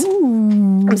ghosts.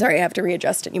 Ooh. I'm sorry, I have to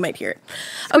readjust it. You might hear it.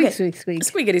 Squeak, squeak, squeak.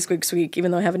 Squeakity, squeak, squeak,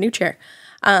 even though I have a new chair.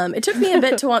 It took me a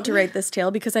bit to want to write this tale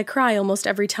because I cry almost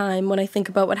every time when I think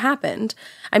about what happened.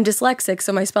 I'm dyslexic,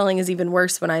 so my spelling is even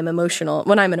worse when I'm an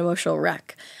emotional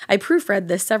wreck. I proofread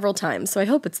this several times, so I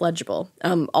hope it's legible.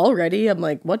 Already, I'm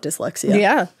like, what dyslexia?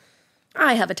 Yeah.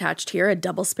 I have attached here a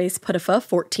double-space puttifa,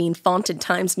 14 fonted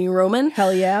Times New Roman.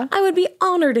 Hell yeah. I would be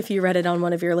honored if you read it on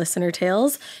one of your listener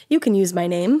tales. You can use my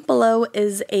name. Below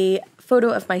is a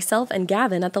photo of myself and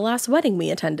Gavin at the last wedding we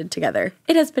attended together.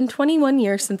 It has been 21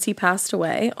 years since he passed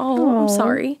away. Oh, I'm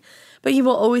sorry. But he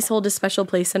will always hold a special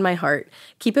place in my heart.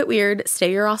 Keep it weird.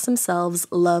 Stay your awesome selves.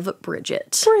 Love,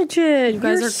 Bridget. Bridget, you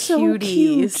guys you're are so cuties.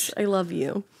 cute. I love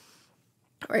you.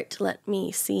 All right, let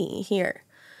me see here.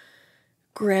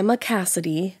 Grandma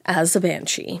Cassidy as a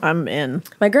banshee. I'm in.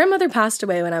 My grandmother passed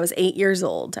away when I was 8 years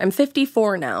old. I'm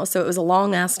 54 now, so it was a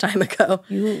long-ass time ago.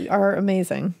 You are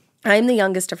amazing. I'm the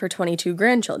youngest of her 22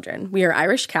 grandchildren. We are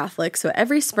Irish Catholic, so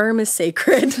every sperm is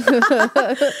sacred.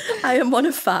 I am one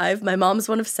of 5, my mom's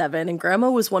one of 7, and Grandma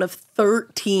was one of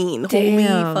 13.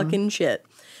 Damn. Holy fucking shit.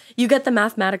 You get the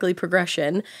mathematically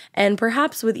progression, and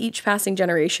perhaps with each passing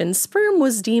generation, sperm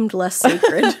was deemed less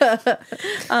sacred.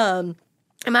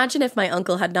 Imagine if my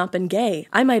uncle had not been gay.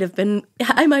 I might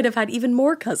have had even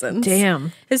more cousins.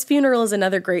 Damn. His funeral is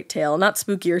another great tale, not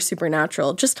spooky or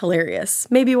supernatural, just hilarious.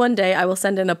 Maybe one day I will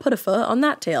send in a puttifa on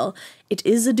that tale. It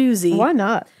is a doozy. Why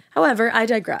not? However, I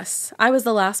digress. I was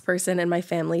the last person in my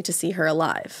family to see her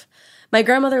alive. My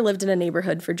grandmother lived in a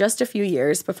neighborhood for just a few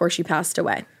years before she passed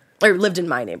away. Or lived in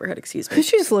my neighborhood, excuse me.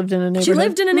 She just lived in a neighborhood. She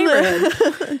lived in a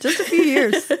neighborhood. Just a few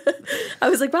years. I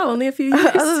was like, wow, only a few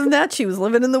years. Other than that, she was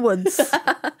living in the woods.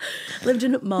 Lived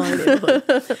in my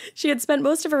neighborhood. She had spent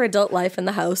most of her adult life in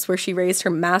the house where she raised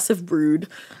her massive brood.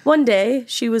 One day,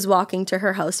 she was walking to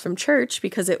her house from church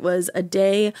because it was a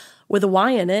day with a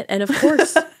Y in it, and of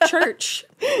course, church.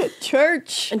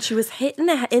 Church. And she was hit in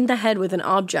the head with an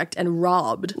object and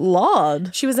robbed.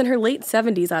 Lord. She was in her late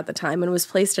 70s at the time and was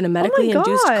placed in a medically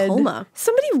induced coma.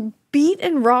 Somebody beat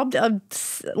and robbed a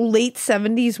late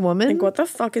 70s woman? Like, what the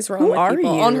fuck is wrong with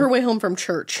people? On her way home from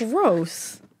church.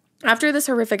 Gross. After this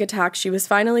horrific attack, she was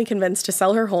finally convinced to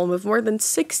sell her home of more than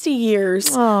 60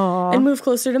 years Aww. and move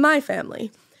closer to my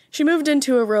family. She moved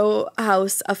into a row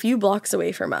house a few blocks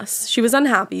away from us. She was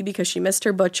unhappy because she missed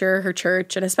her butcher, her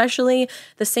church, and especially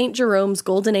the St. Jerome's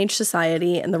Golden Age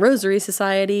Society and the Rosary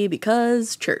Society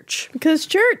because church. Because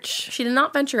church. She did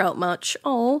not venture out much,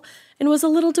 and was a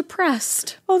little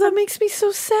depressed. Oh, that makes me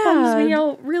so sad. Bums me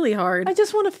out really hard. I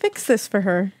just want to fix this for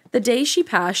her. The day she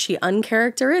passed, she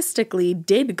uncharacteristically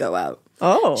did go out.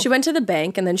 Oh. She went to the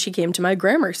bank and then she came to my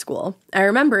grammar school. I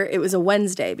remember it was a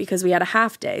Wednesday because we had a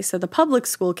half day, so the public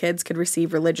school kids could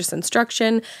receive religious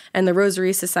instruction and the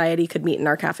Rosary Society could meet in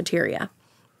our cafeteria.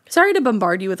 Sorry to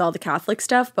bombard you with all the Catholic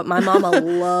stuff, but my mama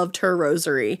loved her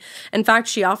rosary. In fact,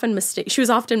 she was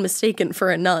often mistaken for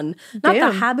a nun. Not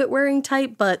the habit-wearing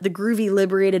type, but the groovy,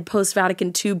 liberated, post-Vatican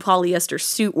II polyester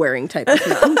suit-wearing type of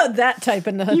nun. That type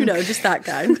of nun. You know, just that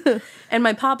kind. And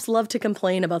my pops love to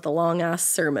complain about the long-ass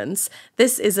sermons.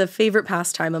 This is a favorite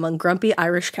pastime among grumpy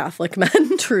Irish Catholic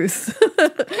men. Truth.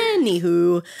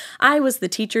 Anywho, I was the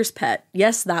teacher's pet.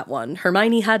 Yes, that one.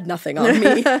 Hermione had nothing on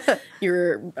me.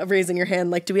 You're raising your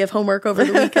hand like, do we have homework over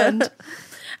the weekend?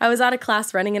 I was out of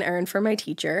class running an errand for my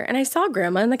teacher, and I saw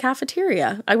Grandma in the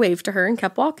cafeteria. I waved to her and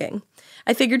kept walking.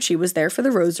 I figured she was there for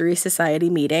the Rosary Society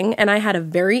meeting, and I had a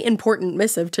very important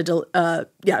missive to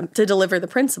deliver the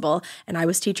principal, and I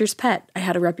was teacher's pet. I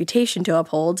had a reputation to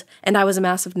uphold, and I was a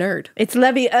massive nerd. It's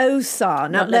Leviosa,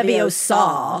 not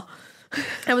Leviosa.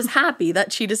 I was happy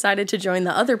that she decided to join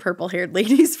the other purple-haired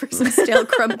ladies for some stale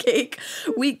crumb cake,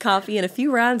 wheat coffee, and a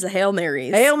few rounds of Hail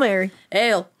Marys. Hail Mary.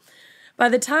 Hail. By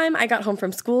the time I got home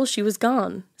from school, she was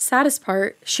gone. Saddest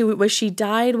part, she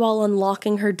died while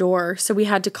unlocking her door, so we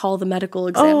had to call the medical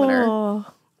examiner. Oh.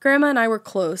 Grandma and I were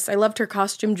close. I loved her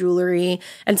costume jewelry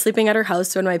and sleeping at her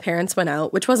house when my parents went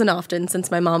out, which wasn't often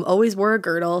since my mom always wore a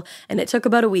girdle, and it took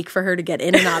about a week for her to get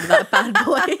in and out of that bad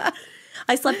boy.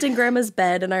 I slept in Grandma's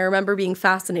bed, and I remember being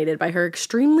fascinated by her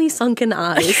extremely sunken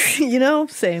eyes.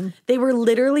 Same. They were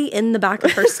literally in the back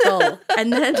of her skull,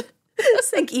 and then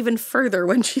sank even further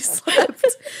when she slept.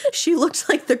 She looked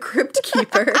like the crypt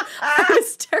keeper. I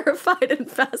was terrified and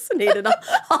fascinated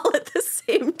all at the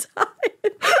same time.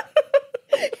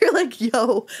 You're like,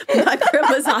 yo, my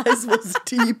grandma's eyes was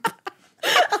deep.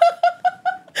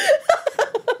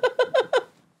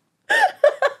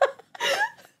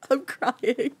 I'm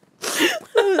crying.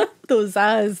 Those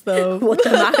eyes, though. What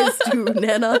them eyes do,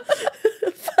 Nana.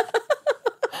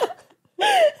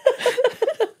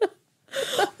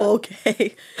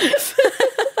 Okay.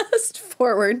 Fast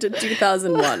forward to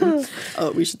 2001.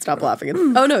 Oh, we should stop laughing.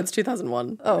 Oh, no, it's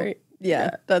 2001. Oh, right?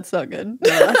 yeah, that's not good.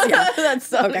 No,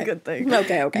 That's not a good thing.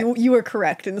 Okay. You were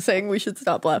correct in saying we should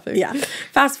stop laughing. Yeah.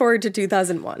 Fast forward to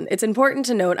 2001. It's important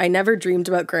to note I never dreamed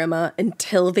about Grandma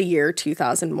until the year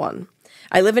 2001.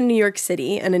 I live in New York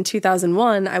City, and in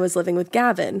 2001, I was living with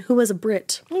Gavin, who was a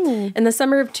Brit. In the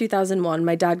summer of 2001,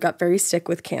 my dad got very sick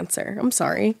with cancer. I'm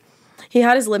sorry. He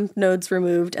had his lymph nodes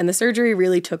removed, and the surgery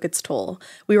really took its toll.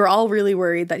 We were all really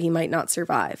worried that he might not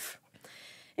survive.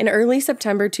 In early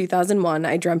September 2001,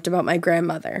 I dreamt about my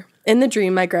grandmother. In the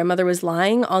dream, my grandmother was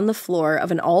lying on the floor of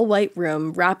an all-white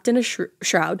room wrapped in a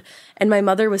shroud, and my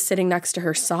mother was sitting next to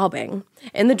her sobbing.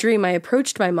 In the dream, I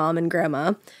approached my mom and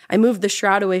grandma. I moved the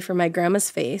shroud away from my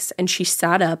grandma's face, and she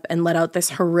sat up and let out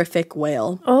this horrific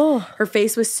wail. Oh. Her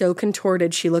face was so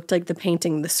contorted, she looked like the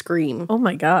painting The Scream. Oh,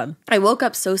 my God. I woke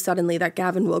up so suddenly that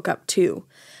Gavin woke up too.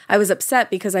 I was upset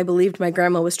because I believed my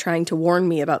grandma was trying to warn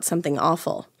me about something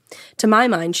awful. To my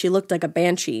mind, she looked like a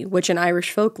banshee, which in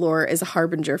Irish folklore is a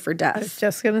harbinger for death. I was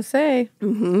just going to say.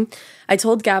 I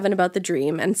told Gavin about the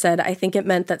dream and said I think it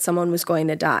meant that someone was going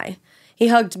to die. He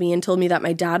hugged me and told me that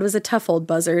my dad was a tough old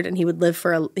buzzard and he would live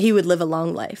a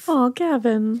long life. Oh,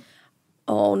 Gavin.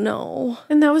 Oh, no.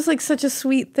 And that was like such a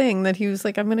sweet thing that he was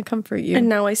like, I'm going to comfort you. And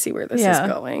now I see where this is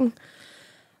going.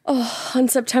 Oh, on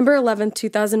September 11th,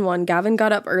 2001, Gavin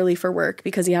got up early for work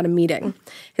because he had a meeting.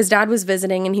 His dad was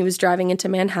visiting and he was driving into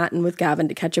Manhattan with Gavin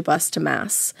to catch a bus to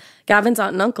Mass. Gavin's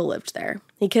aunt and uncle lived there.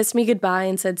 He kissed me goodbye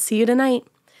and said, "See you tonight."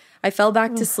 I fell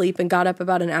back to sleep and got up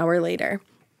about an hour later.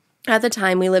 At the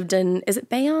time, we lived in, is it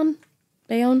Bayonne?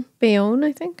 Bayonne,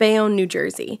 I think. Bayonne, New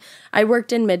Jersey. I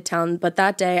worked in Midtown, but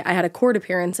that day I had a court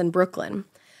appearance in Brooklyn.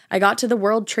 I got to the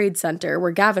World Trade Center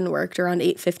where Gavin worked around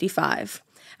 8:55.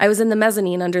 I was in the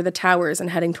mezzanine under the towers and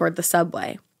heading toward the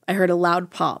subway. I heard a loud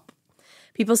pop.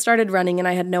 People started running and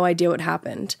I had no idea what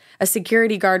happened. A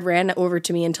security guard ran over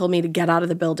to me and told me to get out of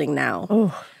the building now.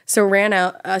 Oh. So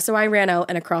I ran out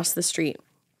and across the street.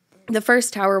 The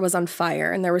first tower was on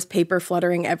fire and there was paper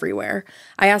fluttering everywhere.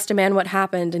 I asked a man what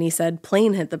happened and he said,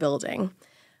 "Plane hit the building."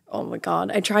 Oh my God.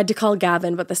 I tried to call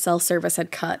Gavin, but the cell service had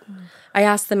cut. I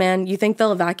asked the man, "You think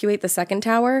they'll evacuate the second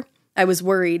tower?" I was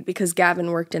worried because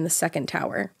Gavin worked in the second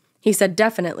tower. He said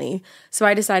definitely, so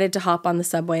I decided to hop on the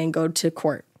subway and go to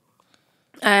court.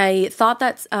 I thought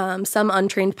that some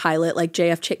untrained pilot like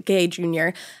JFK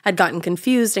Jr. had gotten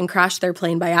confused and crashed their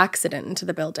plane by accident into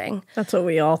the building. That's what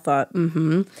we all thought.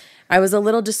 I was a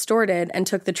little distorted and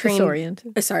took the train...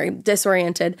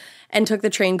 disoriented, and took the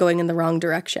train going in the wrong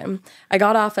direction. I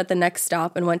got off at the next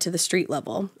stop and went to the street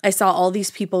level. I saw all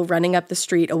these people running up the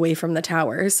street away from the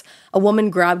towers. A woman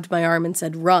grabbed my arm and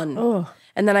said, "Run." Oh.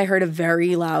 And then I heard a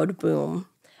very loud boom.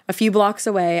 A few blocks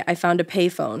away, I found a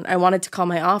payphone. I wanted to call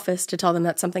my office to tell them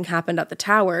that something happened at the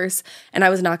towers, and I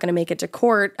was not going to make it to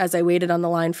court. As I waited on the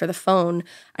line for the phone,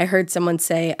 I heard someone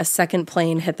say, "A second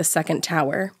plane hit the second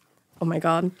tower." Oh my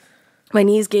God. My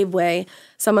knees gave way.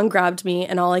 Someone grabbed me,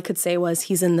 and all I could say was,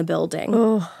 "He's in the building."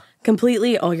 Oh.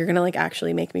 Completely, you're going to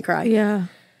actually make me cry. Yeah.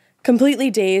 Completely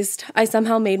dazed, I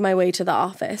somehow made my way to the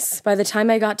office. By the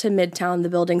time I got to Midtown, the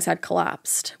buildings had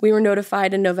collapsed. We were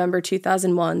notified in November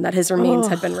 2001 that his remains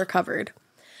had been recovered.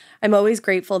 I'm always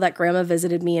grateful that Grandma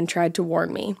visited me and tried to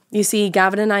warn me. You see,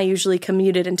 Gavin and I usually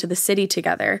commuted into the city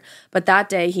together, but that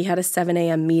day he had a 7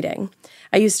 a.m. meeting.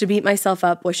 I used to beat myself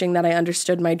up wishing that I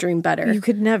understood my dream better. You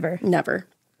could never. Never.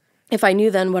 If I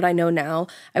knew then what I know now,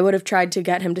 I would have tried to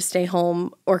get him to stay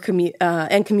home or commute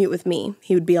with me.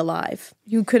 He would be alive.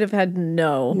 You could have had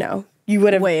no you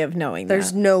would have way of knowing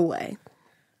There's no way.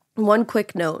 One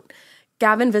quick note.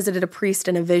 Gavin visited a priest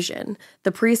in a vision.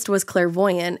 The priest was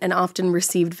clairvoyant and often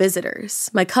received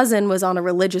visitors. My cousin was on a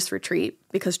religious retreat,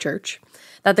 because church,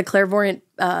 that the clairvoyant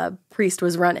priest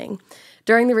was running.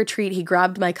 During the retreat, he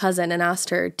grabbed my cousin and asked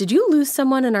her, "Did you lose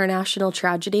someone in our national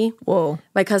tragedy?" Whoa.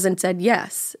 My cousin said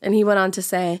yes, and he went on to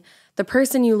say, "The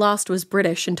person you lost was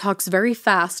British and talks very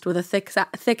fast with a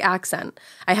thick accent.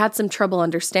 I had some trouble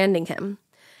understanding him."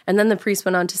 And then the priest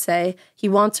went on to say, he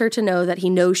wants her to know that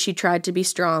he knows she tried to be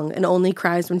strong and only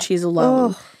cries when she's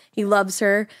alone. Oh. He loves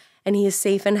her, and he is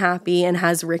safe and happy and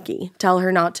has Ricky. Tell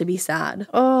her not to be sad.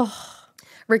 Oh.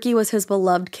 Ricky was his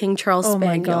beloved King Charles Spaniel.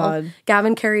 My God.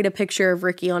 Gavin carried a picture of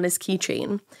Ricky on his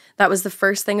keychain. That was the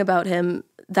first thing about him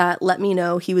that let me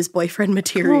know he was boyfriend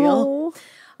material. Oh.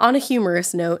 On a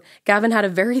humorous note, Gavin had a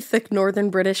very thick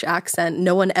Northern British accent.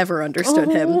 No one ever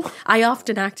understood him. I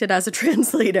often acted as a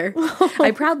translator. I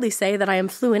proudly say that I am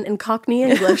fluent in Cockney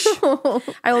English.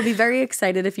 I will be very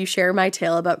excited if you share my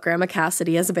tale about Grandma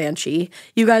Cassidy as a banshee.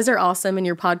 You guys are awesome, and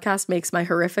your podcast makes my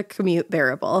horrific commute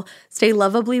bearable. Stay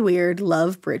lovably weird.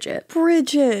 Love, Bridget.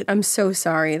 Bridget. I'm so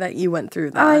sorry that you went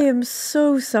through that. I am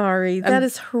so sorry. That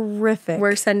is horrific.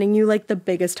 We're sending you like the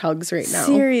biggest hugs right now.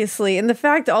 Seriously. And the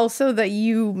fact also that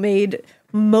you made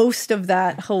most of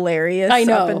that hilarious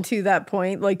up until that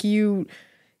point. Like, you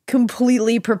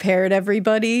completely prepared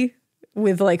everybody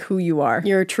with like who you are.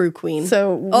 You're a true queen.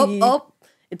 So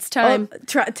it's time.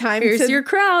 Time. Here's your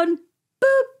crown.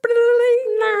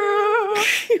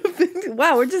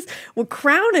 Wow, we're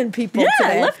crowning people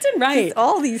today. Left and right. Just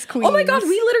all these queens. Oh my God, we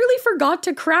literally forgot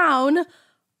to crown.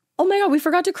 Oh my God, we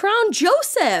forgot to crown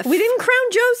Joseph. We didn't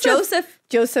crown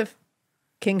Joseph.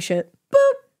 King shit.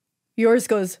 Boop. Yours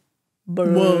goes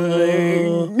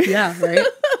boing. Yeah, right?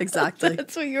 Exactly.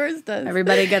 That's what yours does.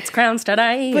 Everybody gets crowns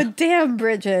today. But damn,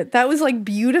 Bridget, that was like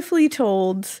beautifully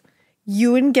told.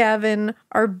 You and Gavin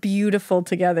are beautiful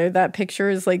together. That picture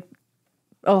is like,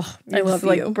 oh, I love you.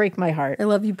 Like, break my heart. I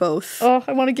love you both. Oh,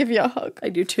 I want to give you a hug. I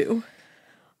do too.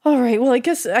 All right. Well,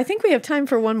 I think we have time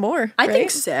for one more. I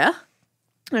think so. All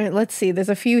right, let's see. There's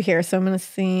a few here, so I'm going to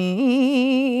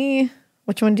see.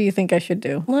 Which one do you think I should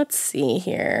do? Let's see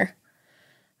here.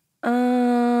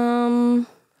 I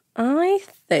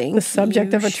think the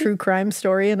subject of a true crime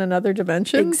story in another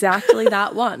dimension. Exactly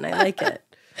that one. I like it.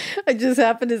 I just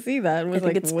happened to see that. And was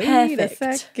like, it's wait perfect.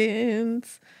 a second.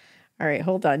 All right,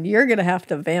 hold on. You're going to have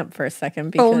to vamp for a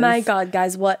second. Because... Oh my God,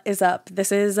 guys, what is up?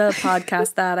 This is a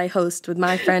podcast that I host with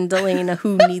my friend Delana,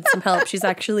 who needs some help. She's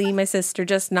actually my sister,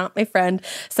 just not my friend.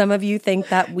 Some of you think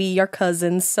that we are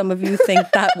cousins. Some of you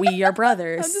think that we are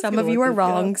brothers. Some of you are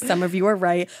wrong. Some of you are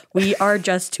right. We are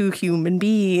just two human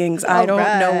beings. I don't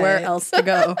know where else to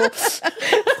go.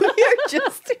 We are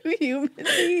just two human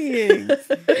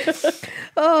beings.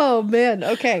 Oh, man.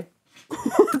 Okay.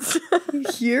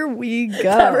 Here we go.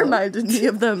 That reminded me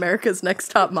of the America's Next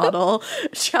Top Model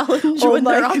challenge when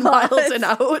they're on Miles and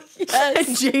Out. Yes.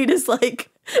 And Jade is like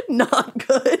not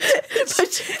good,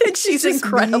 but she's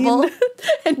incredible.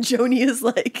 And Joni is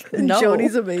like, no.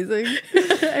 Joni's amazing.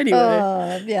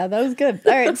 Anyway. Yeah, that was good.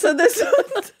 All right, so this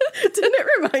one... Didn't it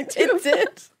remind you? It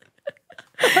did.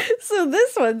 So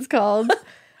this one's called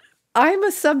I'm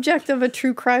a subject of a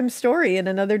true crime story in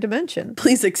another dimension.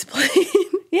 Please explain.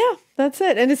 Yeah, that's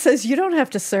it. And it says, you don't have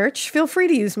to search. Feel free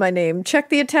to use my name. Check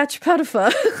the attached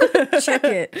Spotify. Check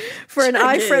it for an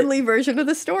eye-friendly version of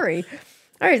the story.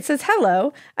 All right, it says,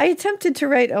 hello. I attempted to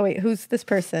write... Oh, wait, who's this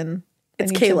person?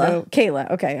 It's Kayla.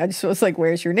 Kayla. Okay. I just was like,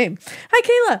 where's your name? Hi,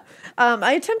 Kayla.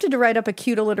 I attempted to write up a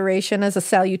cute alliteration as a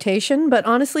salutation, but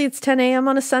honestly, it's 10 a.m.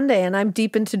 on a Sunday, and I'm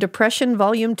deep into Depression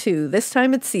Volume 2. This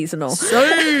time it's seasonal.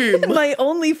 Same. My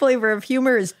only flavor of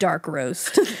humor is dark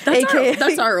roast.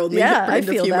 That's our only I brand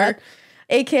feel of humor. that.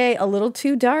 AKA a little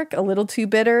too dark, a little too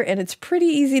bitter, and it's pretty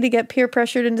easy to get peer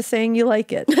pressured into saying you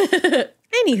like it.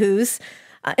 Anywho's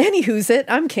it,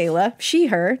 I'm Kayla, she,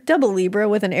 her, double Libra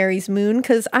with an Aries moon,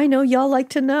 because I know y'all like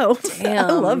to know. Damn,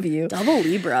 I love you. Double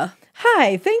Libra.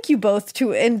 Hi, thank you both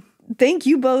and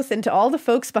to all the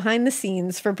folks behind the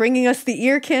scenes for bringing us the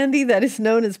ear candy that is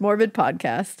known as Morbid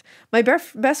Podcast. My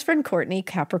best friend Courtney,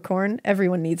 Capricorn.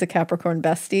 Everyone needs a Capricorn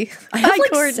bestie. I have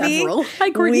Courtney. Several. Hi,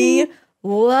 Courtney. We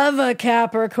love a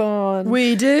Capricorn.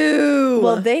 We do.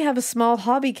 Well, they have a small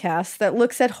hobby cast that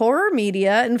looks at horror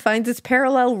media and finds its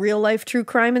parallel real-life true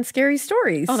crime and scary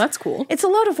stories. Oh, that's cool. It's a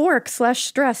lot of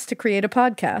work/stress to create a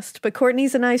podcast, but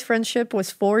Courtney's and I's friendship was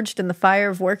forged in the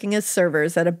fire of working as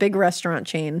servers at a big restaurant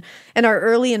chain in our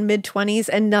early and mid-20s,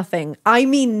 and nothing, I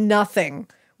mean nothing,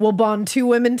 will bond two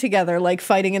women together like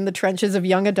fighting in the trenches of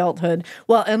young adulthood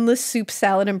while endless soup,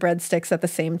 salad, and breadsticks at the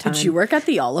same time. Did you work at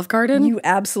the Olive Garden? You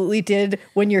absolutely did.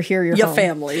 When you're here, you're home. Your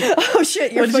family. Oh,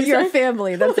 shit. You're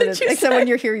family. That's it. Except when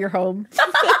you're here, you're home.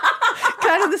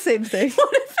 Kind of the same thing. What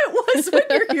if it Because when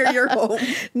you're here, you're home.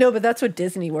 No, but that's what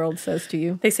Disney World says to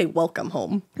you. They say, welcome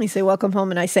home. They say, welcome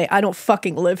home, and I say, I don't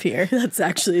fucking live here. That's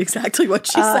actually exactly what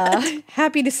she said.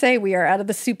 Happy to say we are out of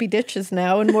the soupy ditches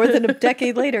now, and more than a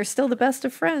decade later, still the best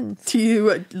of friends. Do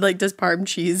you, does Parm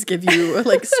cheese give you,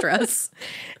 stress?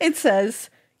 It says,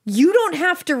 you don't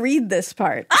have to read this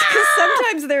part. Because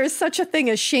sometimes there is such a thing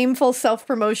as shameful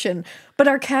self-promotion, but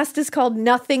our cast is called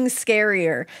Nothing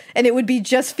Scarier, and it would be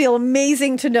just feel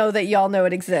amazing to know that y'all know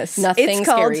it exists. Nothing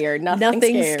scarier. Nothing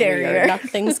scarier.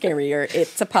 Nothing scarier.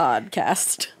 It's a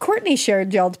podcast. Courtney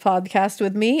shared y'all's podcast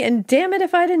with me, and damn it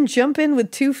if I didn't jump in with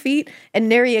 2 feet and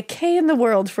nary a K in the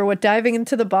world for what diving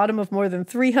into the bottom of more than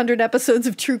 300 episodes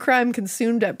of true crime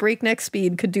consumed at breakneck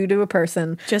speed could do to a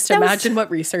person. Just imagine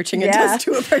what researching it does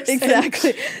to a person.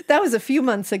 Exactly. That was a few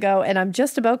months ago, and I'm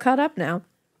just about caught up now.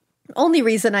 Only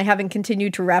reason I haven't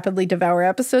continued to rapidly devour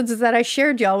episodes is that I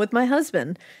shared y'all with my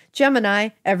husband. Gemini.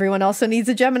 Everyone also needs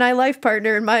a Gemini life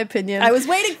partner, in my opinion. I was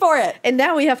waiting for it. And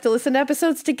now we have to listen to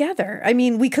episodes together. I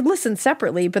mean, we could listen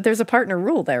separately, but there's a partner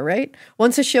rule there, right?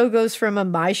 Once a show goes from a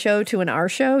my show to an our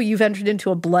show, you've entered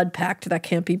into a blood pact that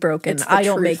can't be broken. I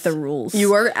don't make the rules.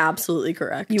 You are absolutely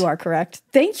correct. You are correct.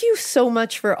 Thank you so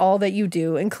much for all that you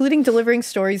do, including delivering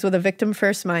stories with a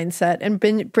victim-first mindset and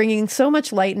bringing so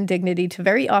much light and dignity to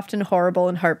very often horrible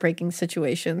and heartbreaking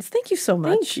situations. Thank you so much.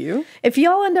 Thank you. If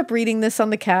y'all end up reading this on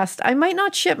the cast, I might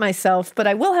not shit myself, but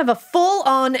I will have a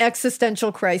full-on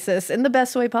existential crisis in the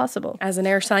best way possible. As an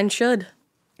air sign should.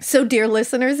 So, dear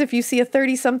listeners, if you see a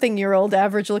 30-something-year-old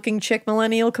average-looking chick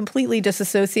millennial completely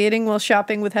disassociating while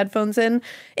shopping with headphones in,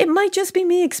 it might just be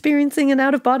me experiencing an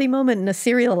out-of-body moment in a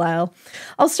cereal aisle.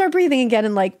 I'll start breathing again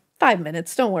in 5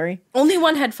 minutes, don't worry. Only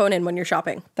one headphone in when you're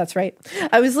shopping. That's right.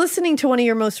 I was listening to one of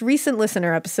your most recent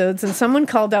listener episodes, and someone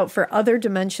called out for other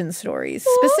dimension stories.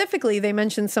 Aww. Specifically, they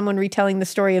mentioned someone retelling the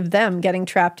story of them getting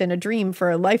trapped in a dream for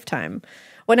a lifetime.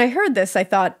 When I heard this, I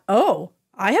thought, oh,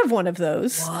 I have one of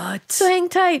those. What? So hang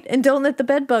tight and don't let the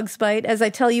bed bugs bite as I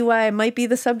tell you why I might be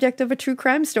the subject of a true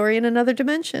crime story in another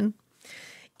dimension.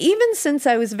 Ever since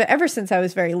I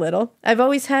was very little, I've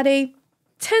always had a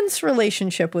tense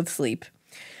relationship with sleep.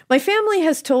 My family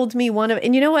has told me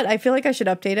and you know what? I feel like I should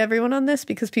update everyone on this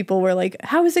because people were like,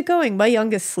 how is it going? My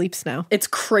youngest sleeps now. It's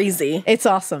crazy. It's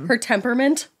awesome. Her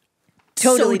temperament,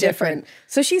 totally different.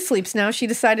 So she sleeps now. She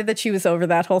decided that she was over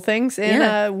that whole thing.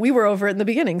 And we were over it in the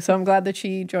beginning. So I'm glad that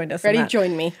she joined us. Ready to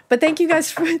join me. But thank you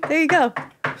guys there you go.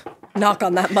 Knock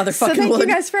on that motherfucking So thank wood. you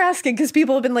guys for asking because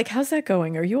people have been like, how's that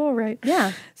going? Are you all right?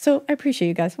 Yeah. So I appreciate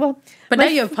you guys. Well, but now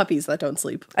you have puppies that don't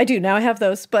sleep. I do. Now I have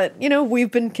those. But, we've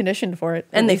been conditioned for it.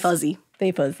 And they fuzzy.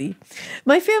 They fuzzy.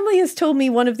 My family has told me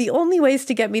one of the only ways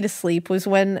to get me to sleep was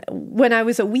when I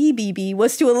was a wee BB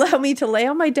was to allow me to lay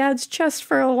on my dad's chest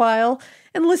for a while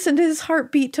and listen to his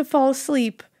heartbeat to fall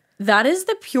asleep. That is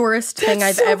the purest thing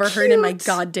I've ever heard in my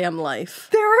goddamn life.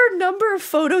 There are a number of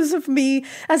photos of me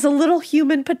as a little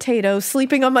human potato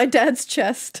sleeping on my dad's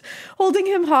chest, holding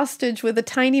him hostage with a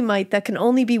tiny mite that can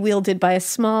only be wielded by a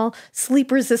small,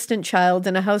 sleep-resistant child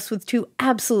in a house with 2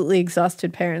 absolutely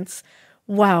exhausted parents.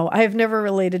 Wow, I have never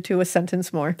related to a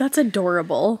sentence more. That's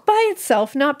adorable. By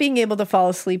itself, not being able to fall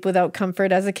asleep without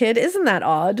comfort as a kid isn't that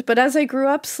odd, but as I grew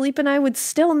up, sleep and I would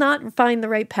still not find the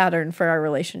right pattern for our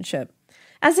relationship.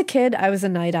 As a kid, I was a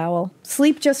night owl.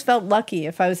 Sleep just felt lucky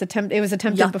if it was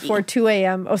attempted before 2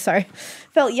 a.m. Oh, sorry.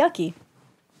 Felt yucky.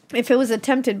 If it was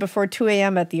attempted before 2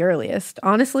 a.m. at the earliest.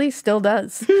 Honestly, still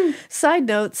does. Side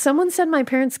note, someone sent my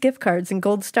parents gift cards and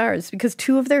gold stars because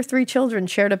 2 of their 3 children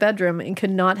shared a bedroom and could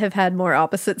not have had more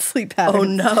opposite sleep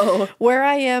patterns. Oh, no. Where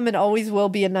I am and always will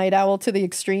be a night owl to the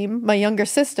extreme, my younger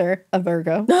sister, a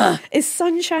Virgo, is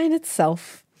sunshine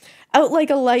itself. Out like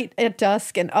a light at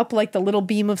dusk and up like the little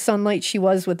beam of sunlight she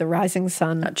was with the rising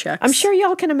sun. That checks. I'm sure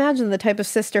y'all can imagine the type of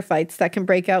sister fights that can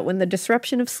break out when the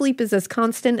disruption of sleep is as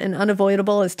constant and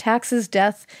unavoidable as taxes,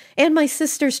 death, and my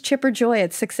sister's chipper joy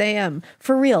at 6 a.m.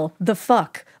 For real, the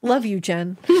fuck. Love you,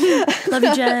 Jen. Love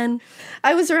you, Jen.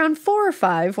 I was around 4 or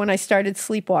 5 when I started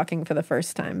sleepwalking for the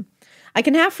first time. I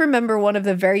can half remember one of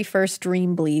the very first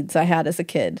dream bleeds I had as a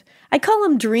kid. I call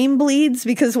them dream bleeds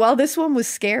because while this one was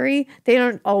scary, they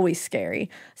aren't always scary.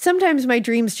 Sometimes my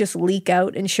dreams just leak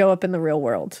out and show up in the real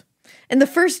world. And the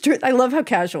first, I love how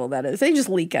casual that is. They just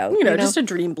leak out. You know, just a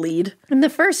dream bleed. And the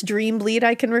first dream bleed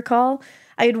I can recall,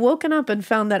 I had woken up and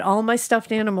found that all my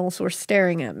stuffed animals were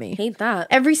staring at me. Hate that.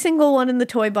 Every single one in the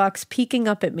toy box peeking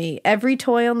up at me. Every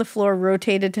toy on the floor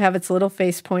rotated to have its little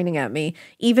face pointing at me.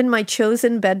 Even my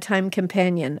chosen bedtime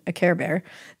companion, a Care Bear,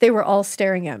 they were all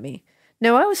staring at me.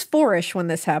 Now, I was 4-ish when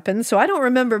this happened, so I don't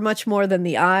remember much more than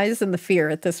the eyes and the fear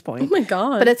at this point. Oh my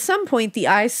God. But at some point, the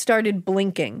eyes started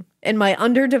blinking, and my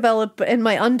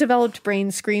undeveloped brain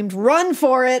screamed, "Run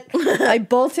for it!" I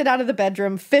bolted out of the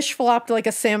bedroom, fish flopped like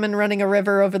a salmon running a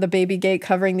river over the baby gate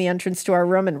covering the entrance to our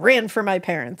room, and ran for my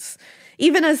parents.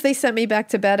 Even as they sent me back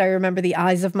to bed, I remember the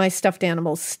eyes of my stuffed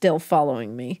animals still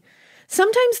following me.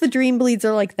 Sometimes the dream bleeds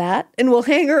are like that and will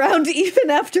hang around even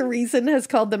after reason has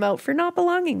called them out for not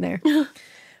belonging there.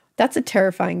 That's a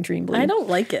terrifying dream bleed. I don't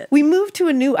like it. We moved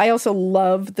to I also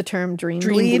love the term dream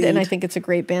bleed, and I think it's a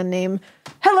great band name.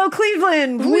 Hello,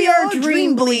 Cleveland! We are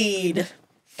Dream Bleed!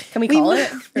 Can we call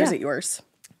it? Or is it yours?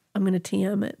 I'm going to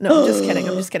TM it. No, I'm just kidding.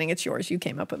 I'm just kidding. It's yours. You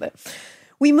came up with it.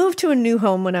 We moved to a new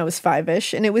home when I was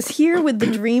 5-ish, and it was here with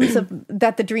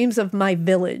the dreams of my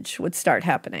village would start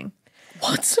happening.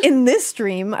 What? In this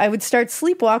dream, I would start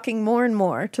sleepwalking more and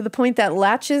more to the point that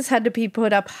latches had to be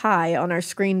put up high on our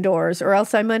screen doors, or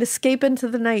else I might escape into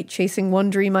the night chasing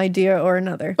one dream idea or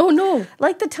another. Oh, no.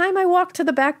 Like the time I walked to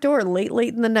the back door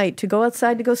late in the night to go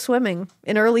outside to go swimming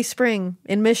in early spring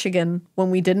in Michigan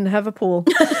when we didn't have a pool.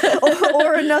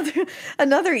 or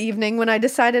another evening when I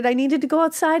decided I needed to go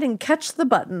outside and catch the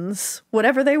buttons,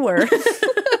 whatever they were.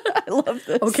 I love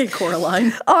this. Okay,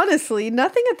 Coraline. Honestly,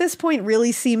 nothing at this point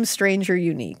really seems strange or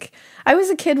unique. I was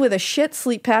a kid with a shit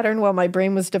sleep pattern while my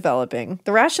brain was developing.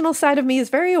 The rational side of me is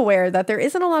very aware that there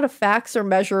isn't a lot of facts or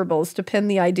measurables to pin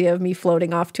the idea of me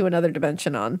floating off to another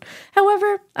dimension on.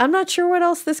 However, I'm not sure what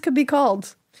else this could be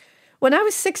called. When I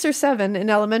was 6 or 7 in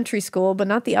elementary school, but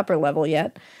not the upper level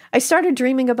yet, I started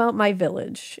dreaming about my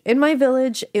village. In my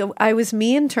village, I was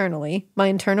me internally, my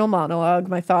internal monologue,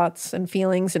 my thoughts and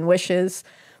feelings and wishes.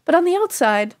 But on the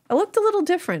outside, I looked a little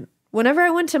different. Whenever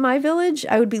I went to my village,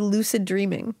 I would be lucid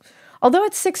dreaming. Although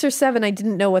at 6 or 7, I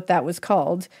didn't know what that was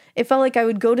called, it felt like I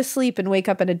would go to sleep and wake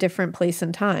up at a different place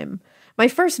and time. My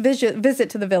first visit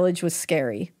to the village was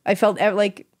scary. I felt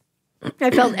everything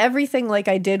like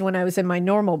I did when I was in my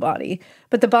normal body,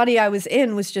 but the body I was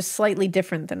in was just slightly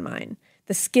different than mine.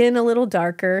 The skin a little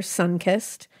darker,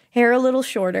 sun-kissed, hair a little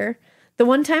shorter. The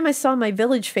one time I saw my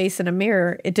village face in a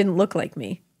mirror, it didn't look like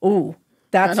me. Ooh.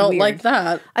 That's I don't weird. like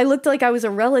that. I looked like I was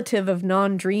a relative of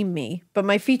non-dream me, but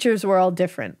my features were all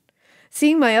different.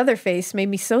 Seeing my other face made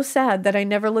me so sad that I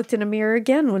never looked in a mirror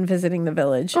again when visiting the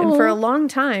village. And for a long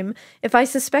time, if I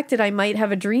suspected I might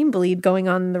have a dream bleed going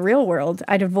on in the real world,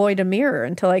 I'd avoid a mirror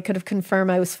until I could have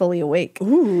confirmed I was fully awake.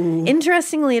 Ooh.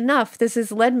 Interestingly enough, this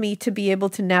has led me to be able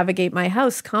to navigate my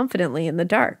house confidently in the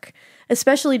dark,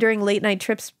 especially during late-night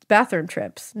bathroom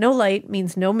trips. No light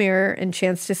means no mirror and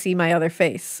chance to see my other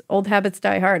face. Old habits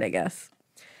die hard, I guess.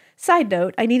 Side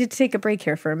note, I needed to take a break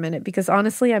here for a minute because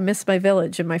honestly, I miss my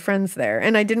village and my friends there,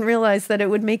 and I didn't realize that it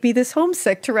would make me this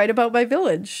homesick to write about my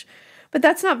village. But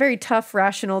that's not very tough,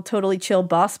 rational, totally chill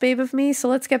boss babe of me, so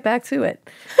let's get back to it.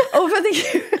 Over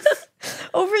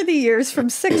the years, from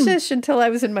 6-ish until I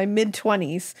was in my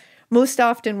mid-20s, most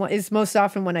often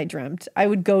when I dreamt, I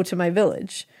would go to my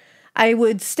village. I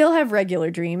would still have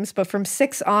regular dreams, but from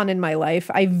 6 on in my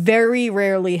life, I very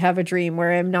rarely have a dream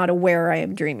where I am not aware I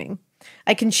am dreaming.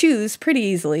 I can choose pretty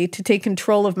easily to take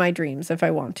control of my dreams if I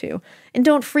want to, and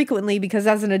don't frequently because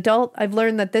as an adult, I've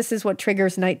learned that this is what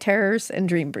triggers night terrors and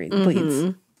dream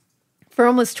bleeds. For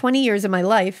almost 20 years of my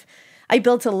life, I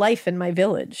built a life in my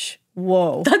village.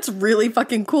 Whoa. That's really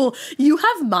fucking cool. You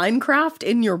have Minecraft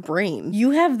in your brain.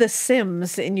 You have The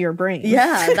Sims in your brain.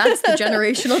 Yeah, that's the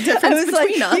generational difference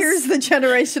between us. Here's the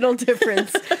generational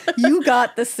difference. You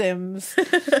got The Sims.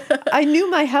 I knew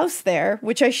my house there,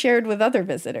 which I shared with other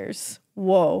visitors.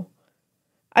 Whoa.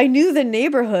 I knew the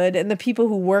neighborhood and the people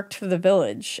who worked for the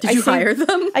village. Did you hire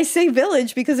them? I say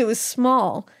village because it was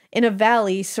small, in a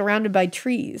valley surrounded by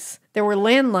trees. There were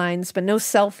landlines, but no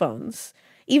cell phones.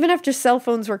 Even after cell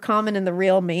phones were common in the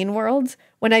real main world,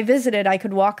 when I visited, I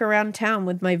could walk around town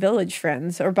with my village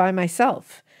friends or by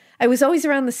myself. I was always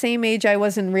around the same age I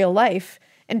was in real life,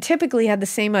 and typically had the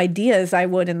same ideas I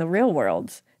would in the real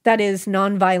world. That is,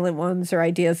 non-violent ones or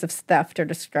ideas of theft or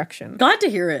destruction. Glad to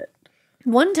hear it.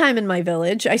 One time in my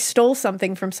village, I stole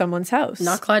something from someone's house.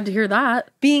 Not glad to hear that.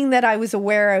 Being that I was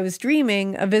aware I was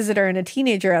dreaming, a visitor and a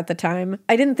teenager at the time,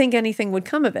 I didn't think anything would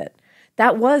come of it.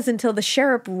 That was until the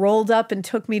sheriff rolled up and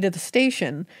took me to the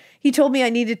station. He told me I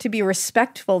needed to be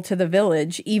respectful to the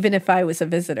village, even if I was a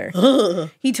visitor.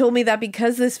 He told me that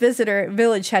because this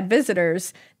village had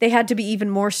visitors, they had to be even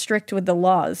more strict with the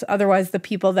laws. Otherwise, the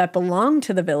people that belonged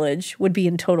to the village would be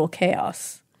in total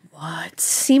chaos. What?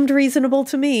 Seemed reasonable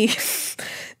to me.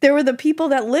 There were the people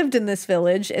that lived in this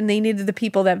village, and they needed the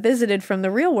people that visited from the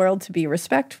real world to be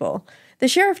respectful. The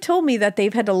sheriff told me that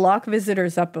they've had to lock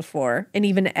visitors up before and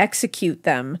even execute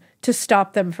them to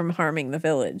stop them from harming the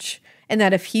village, and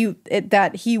that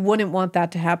that he wouldn't want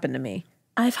that to happen to me.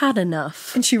 I've had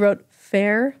enough. And she wrote,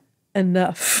 fair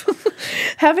enough.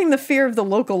 Having the fear of the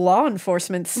local law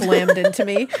enforcement slammed into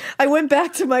me, I went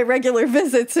back to my regular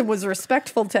visits and was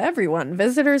respectful to everyone,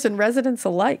 visitors and residents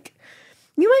alike.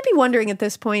 You might be wondering at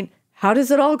this point, how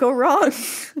does it all go wrong?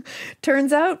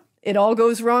 Turns out, it all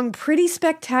goes wrong pretty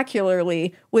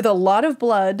spectacularly, with a lot of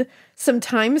blood, some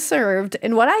time served,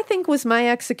 and what I think was my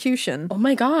execution. Oh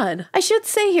my God. I should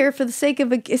say here, for the sake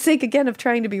again of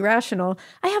trying to be rational,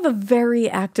 I have a very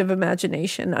active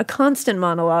imagination, a constant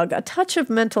monologue, a touch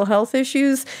of mental health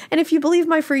issues, and if you believe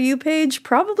my For You page,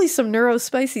 probably some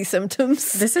neurospicy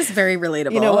symptoms. This is very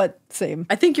relatable. You know what? Same.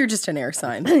 I think you're just an air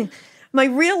sign. My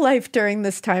real life during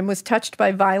this time was touched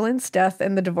by violence, death,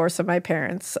 and the divorce of my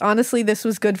parents. Honestly, this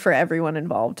was good for everyone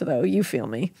involved, though. You feel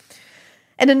me.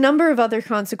 And a number of other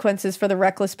consequences for the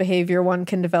reckless behavior one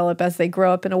can develop as they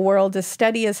grow up in a world as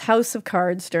steady as a house of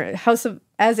cards during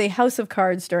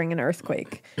an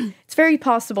earthquake. It's very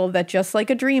possible that just like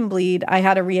a dream bleed, I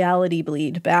had a reality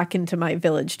bleed back into my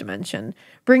village dimension,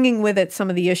 bringing with it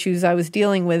some of the issues I was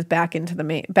dealing with back in the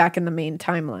main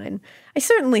timeline. I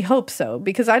certainly hope so,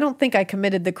 because I don't think I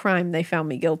committed the crime they found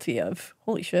me guilty of.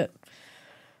 Holy shit.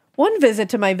 One visit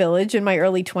to my village in my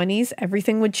early 20s,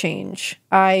 everything would change.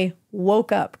 I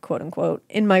woke up, quote unquote,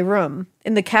 in my room,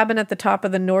 in the cabin at the top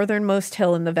of the northernmost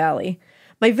hill in the valley.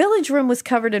 My village room was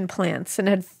covered in plants and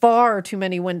had far too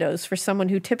many windows for someone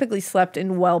who typically slept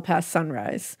in well past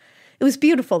sunrise. It was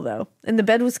beautiful, though, and the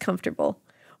bed was comfortable.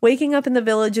 Waking up in the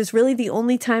village is really the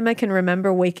only time I can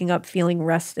remember waking up feeling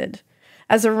rested.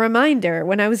 As a reminder,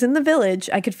 when I was in the village,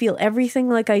 I could feel everything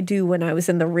like I do when I was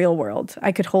in the real world.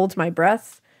 I could hold my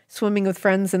breath, swimming with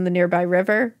friends in the nearby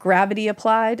river, gravity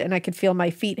applied, and I could feel my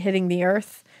feet hitting the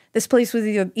earth. This place was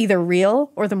either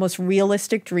real or the most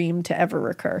realistic dream to ever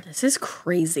recur. This is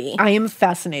crazy. I am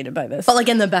fascinated by this. But like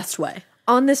in the best way.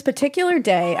 On this particular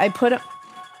day, I put up...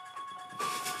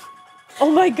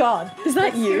 Oh my God. Is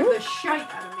that you? Scared the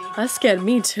shite out of me. That scared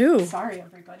me too. Sorry,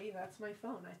 everybody. That's my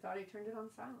phone. I thought I turned it on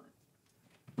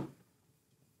silent.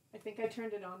 I think I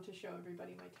turned it on to show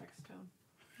everybody my text tone.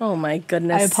 Oh my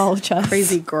goodness. I apologize.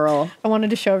 Crazy girl. I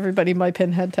wanted to show everybody my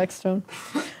pinhead text tone.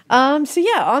 On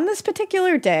this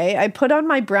particular day, I put on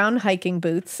my brown hiking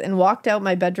boots and walked out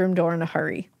my bedroom door in a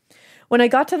hurry. When I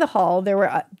got to the hall,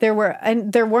 there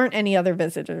weren't any other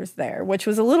visitors there, which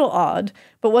was a little odd,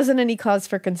 but wasn't any cause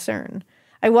for concern.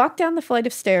 I walked down the flight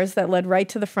of stairs that led right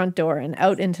to the front door and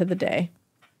out into the day.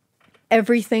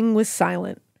 Everything was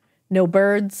silent. No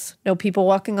birds, no people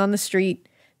walking on the street,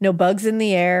 no bugs in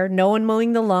the air, no one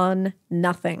mowing the lawn,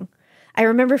 nothing. I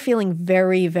remember feeling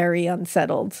very, very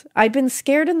unsettled. I'd been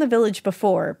scared in the village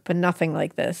before, but nothing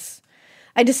like this.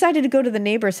 I decided to go to the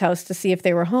neighbor's house to see if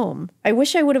they were home. I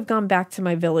wish I would have gone back to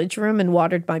my village room and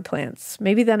watered my plants.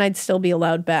 Maybe then I'd still be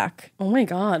allowed back. Oh my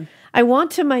God.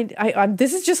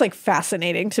 This is just like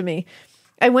fascinating to me.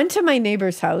 I went to my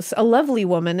neighbor's house. A lovely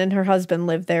woman and her husband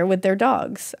lived there with their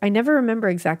dogs. I never remember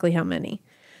exactly how many.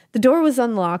 The door was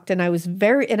unlocked and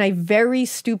I very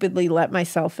stupidly let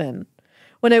myself in.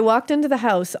 When I walked into the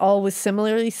house, all was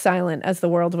similarly silent as the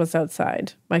world was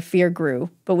outside. My fear grew,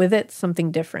 but with it, something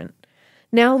different.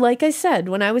 Now, like I said,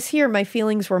 when I was here, my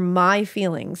feelings were my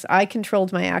feelings. I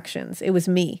controlled my actions. It was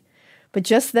me. But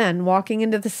just then, walking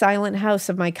into the silent house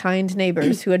of my kind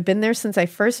neighbors who had been there since I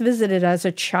first visited as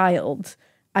a child,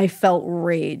 I felt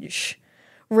rage.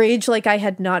 Rage like I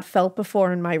had not felt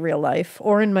before in my real life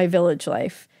or in my village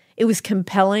life. It was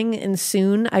compelling, and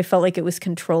soon I felt like it was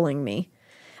controlling me.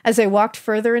 As I walked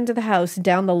further into the house,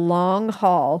 down the long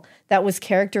hall that was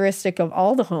characteristic of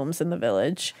all the homes in the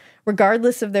village,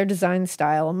 regardless of their design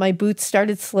style, my boots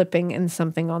started slipping and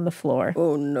something on the floor.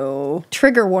 Oh no.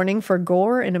 Trigger warning for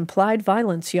gore and implied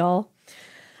violence, y'all.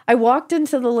 I walked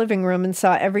into the living room and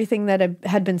saw everything that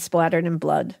had been splattered in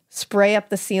blood. Spray up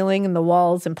the ceiling and the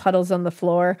walls and puddles on the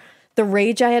floor. The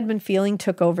rage I had been feeling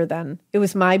took over then. It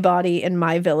was my body and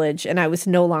my village, and I was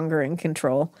no longer in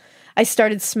control. I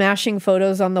started smashing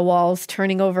photos on the walls,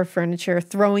 turning over furniture,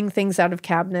 throwing things out of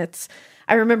cabinets.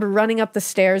 I remember running up the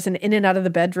stairs and in and out of the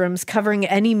bedrooms, covering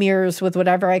any mirrors with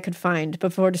whatever I could find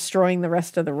before destroying the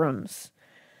rest of the rooms.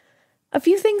 A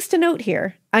few things to note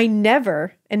here. I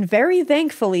never, and very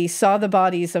thankfully, saw the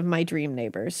bodies of my dream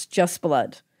neighbors, just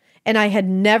blood. And I had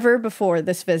never before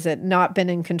this visit not been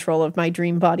in control of my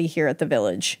dream body here at the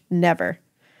village. Never.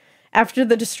 After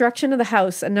the destruction of the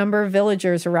house, a number of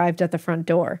villagers arrived at the front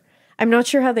door. I'm not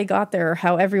sure how they got there or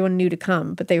how everyone knew to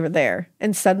come, but they were there.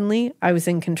 And suddenly, I was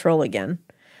in control again.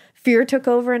 Fear took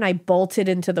over and I bolted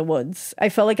into the woods. I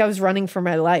felt like I was running for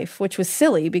my life, which was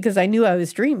silly because I knew I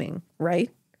was dreaming, right?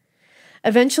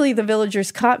 Eventually, the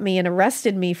villagers caught me and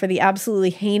arrested me for the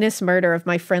absolutely heinous murder of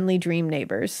my friendly dream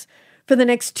neighbors. For the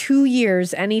next 2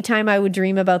 years, anytime I would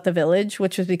dream about the village,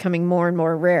 which was becoming more and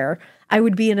more rare, I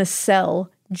would be in a cell,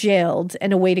 jailed,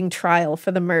 and awaiting trial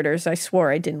for the murders I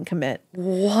swore I didn't commit.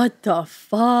 What the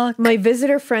fuck? My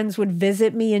visitor friends would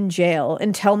visit me in jail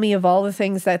and tell me of all the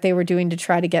things that they were doing to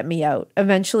try to get me out.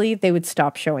 Eventually, they would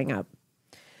stop showing up.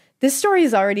 This story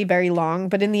is already very long,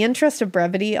 but in the interest of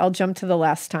brevity, I'll jump to the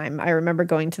last time I remember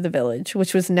going to the village,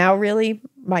 which was now really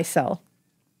my cell.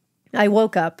 I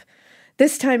woke up,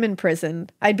 this time in prison.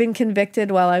 I'd been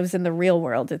convicted while I was in the real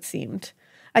world, it seemed.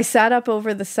 I sat up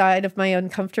over the side of my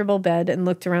uncomfortable bed and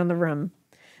looked around the room.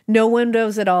 No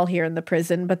windows at all here in the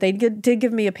prison, but they did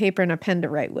give me a paper and a pen to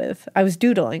write with. I was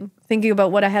doodling, thinking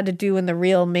about what I had to do in the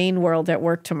real main world at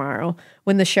work tomorrow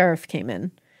when the sheriff came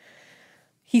in.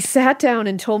 He sat down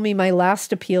and told me my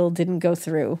last appeal didn't go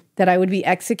through, that I would be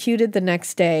executed the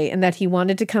next day, and that he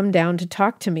wanted to come down to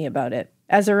talk to me about it.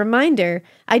 As a reminder,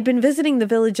 I'd been visiting the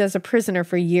village as a prisoner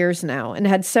for years now and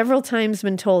had several times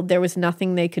been told there was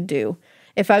nothing they could do.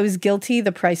 If I was guilty,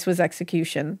 the price was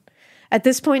execution. At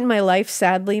this point in my life,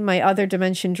 sadly, my other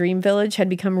dimension dream village had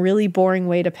become a really boring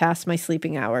way to pass my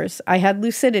sleeping hours. I had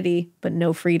lucidity, but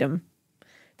no freedom.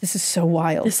 This is so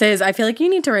wild. I feel like you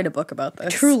need to write a book about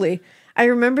this. Truly. I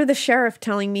remember the sheriff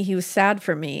telling me he was sad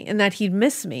for me and that he'd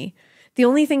miss me. The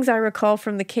only things I recall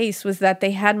from the case was that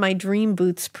they had my dream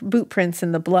boot prints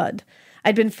in the blood.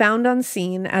 I'd been found on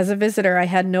scene. As a visitor, I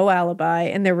had no alibi,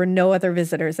 and there were no other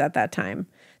visitors at that time.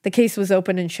 The case was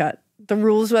open and shut. The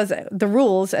rules,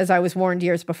 as I was warned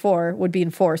years before, would be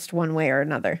enforced one way or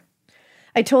another.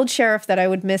 I told Sheriff that I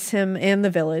would miss him and the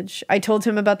village. I told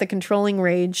him about the controlling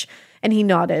rage, and he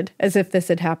nodded, as if this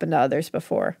had happened to others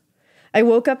before. I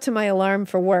woke up to my alarm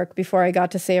for work before I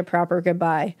got to say a proper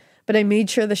goodbye, but I made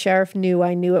sure the sheriff knew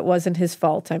I knew it wasn't his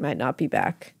fault I might not be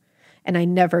back. And I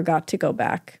never got to go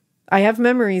back. I have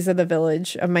memories of the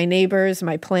village, of my neighbors,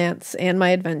 my plants, and my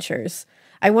adventures.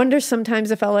 I wonder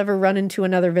sometimes if I'll ever run into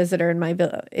another visitor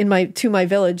to my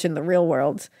village in the real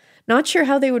world. Not sure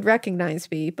how they would recognize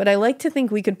me, but I like to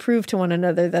think we could prove to one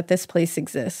another that this place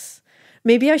exists.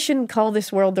 Maybe I shouldn't call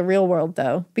this world the real world,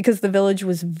 though, because the village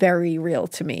was very real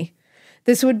to me.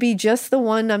 This would be just the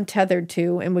one I'm tethered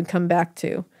to and would come back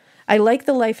to. I like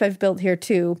the life I've built here,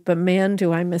 too, but man,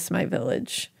 do I miss my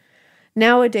village.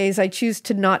 Nowadays, I choose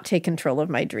to not take control of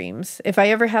my dreams. If I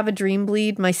ever have a dream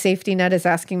bleed, my safety net is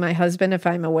asking my husband if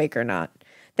I'm awake or not.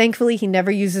 Thankfully, he never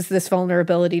uses this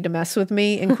vulnerability to mess with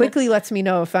me and quickly lets me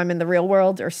know if I'm in the real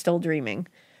world or still dreaming.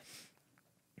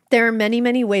 There are many,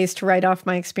 many ways to write off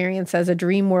my experience as a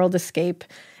dream world escape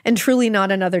and truly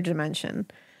not another dimension.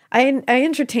 I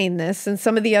entertain this and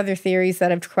some of the other theories that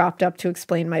have cropped up to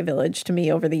explain my village to me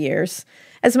over the years.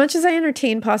 As much as I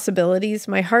entertain possibilities,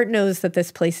 my heart knows that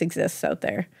this place exists out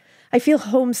there. I feel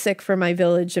homesick for my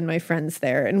village and my friends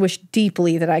there and wish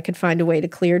deeply that I could find a way to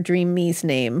clear Dream Me's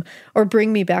name or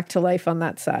bring me back to life on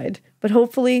that side. But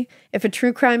hopefully, if a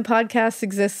true crime podcast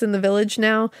exists in the village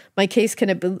now, my case can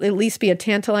at least be a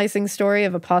tantalizing story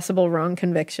of a possible wrong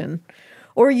conviction.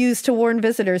 Or used to warn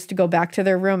visitors to go back to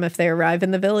their room if they arrive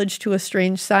in the village to a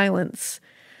strange silence.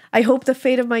 I hope the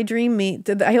fate of Dream Me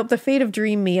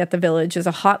at the village is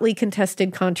a hotly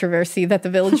contested controversy that the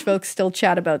village folks still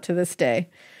chat about to this day.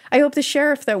 I hope the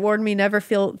sheriff that warned me never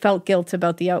felt guilt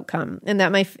about the outcome, and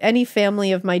that any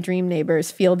family of my dream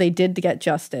neighbors feel they did get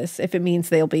justice if it means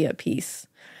they'll be at peace.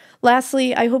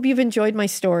 Lastly, I hope you've enjoyed my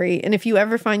story, and if you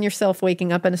ever find yourself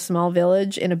waking up in a small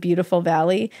village in a beautiful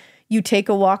valley, you take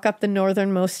a walk up the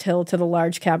northernmost hill to the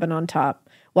large cabin on top.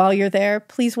 While you're there,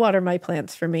 please water my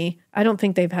plants for me. I don't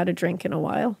think they've had a drink in a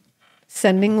while.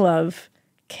 Sending love,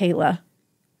 Kayla.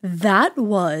 That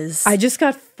was... I just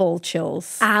got full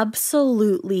chills.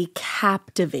 Absolutely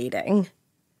captivating.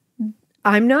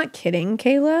 I'm not kidding,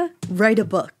 Kayla. Write a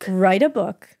book. Write a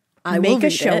book. I will make a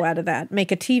show out of that.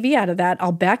 Make a TV out of that.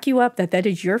 I'll back you up that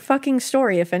is your fucking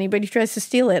story. If anybody tries to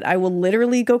steal it, I will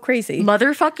literally go crazy.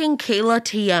 Motherfucking Kayla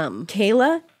TM.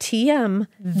 Kayla TM.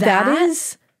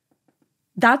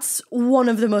 That's one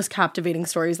of the most captivating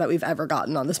stories that we've ever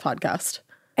gotten on this podcast.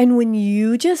 And when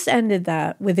you just ended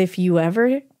that with, if you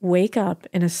ever wake up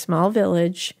in a small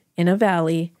village in a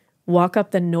valley, walk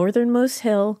up the northernmost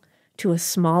hill to a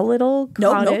small little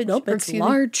cottage. Nope, it's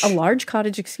large. A large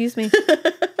cottage, excuse me.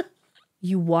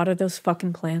 You water those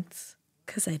fucking plants.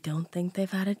 Because I don't think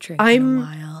they've had a drink in a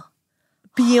while.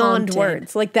 Beyond Haunted.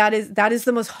 words. Like that is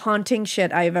the most haunting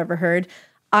shit I have ever heard.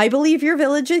 I believe your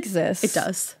village exists. It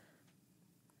does.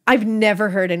 I've never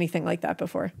heard anything like that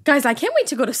before. Guys, I can't wait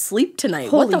to go to sleep tonight.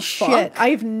 Holy what the shit. fuck?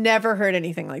 I've never heard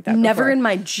anything like that Never before. in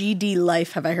my GD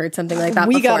life have I heard something like that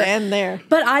We before. gotta end there.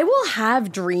 But I will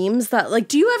have dreams that, like,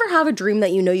 do you ever have a dream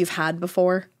that you know you've had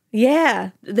before?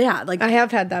 Yeah. Yeah, like, I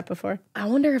have had that before. I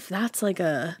wonder if that's like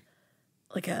a,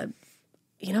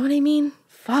 you know what I mean?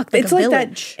 Fuck. Like it's a like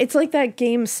village. that. It's like that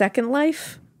game Second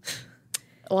Life.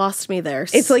 Lost me there.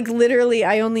 It's like literally,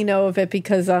 I only know of it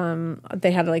because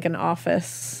they had like an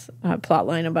Office plot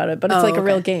line about it, but it's like a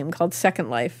real game called Second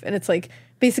Life, and it's like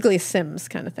basically a Sims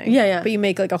kind of thing. Yeah, yeah. But you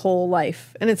make like a whole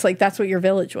life, and it's like that's what your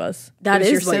village was. That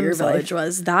is what your Sims village life.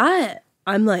 was. That,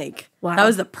 I'm like, Wow. that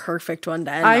was the perfect one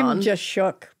to end on. I'm just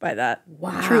shook by that.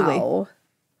 Wow. Truly.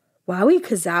 Wowie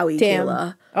kazowie, Damn.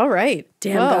 Kayla. All right.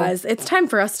 Damn, Whoa. guys. It's time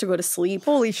for us to go to sleep.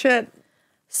 Holy shit.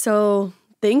 So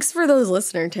thanks for those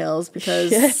listener tales because,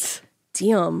 Shit.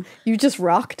 damn. You just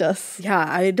rocked us. Yeah,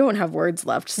 I don't have words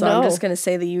left. So I'm No. just going to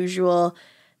say the usual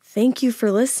thank you for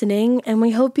listening. And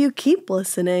we hope you keep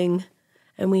listening.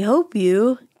 And we hope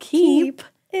you keep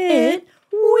it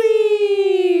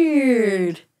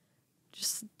weird.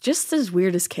 Just as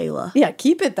weird as Kayla. Yeah,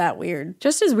 keep it that weird.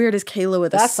 Just as weird as Kayla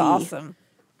with a That's C. awesome.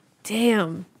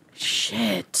 Damn.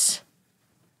 Shit.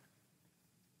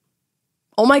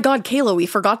 Oh my God, Kayla, we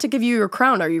forgot to give you your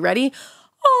crown. Are you ready?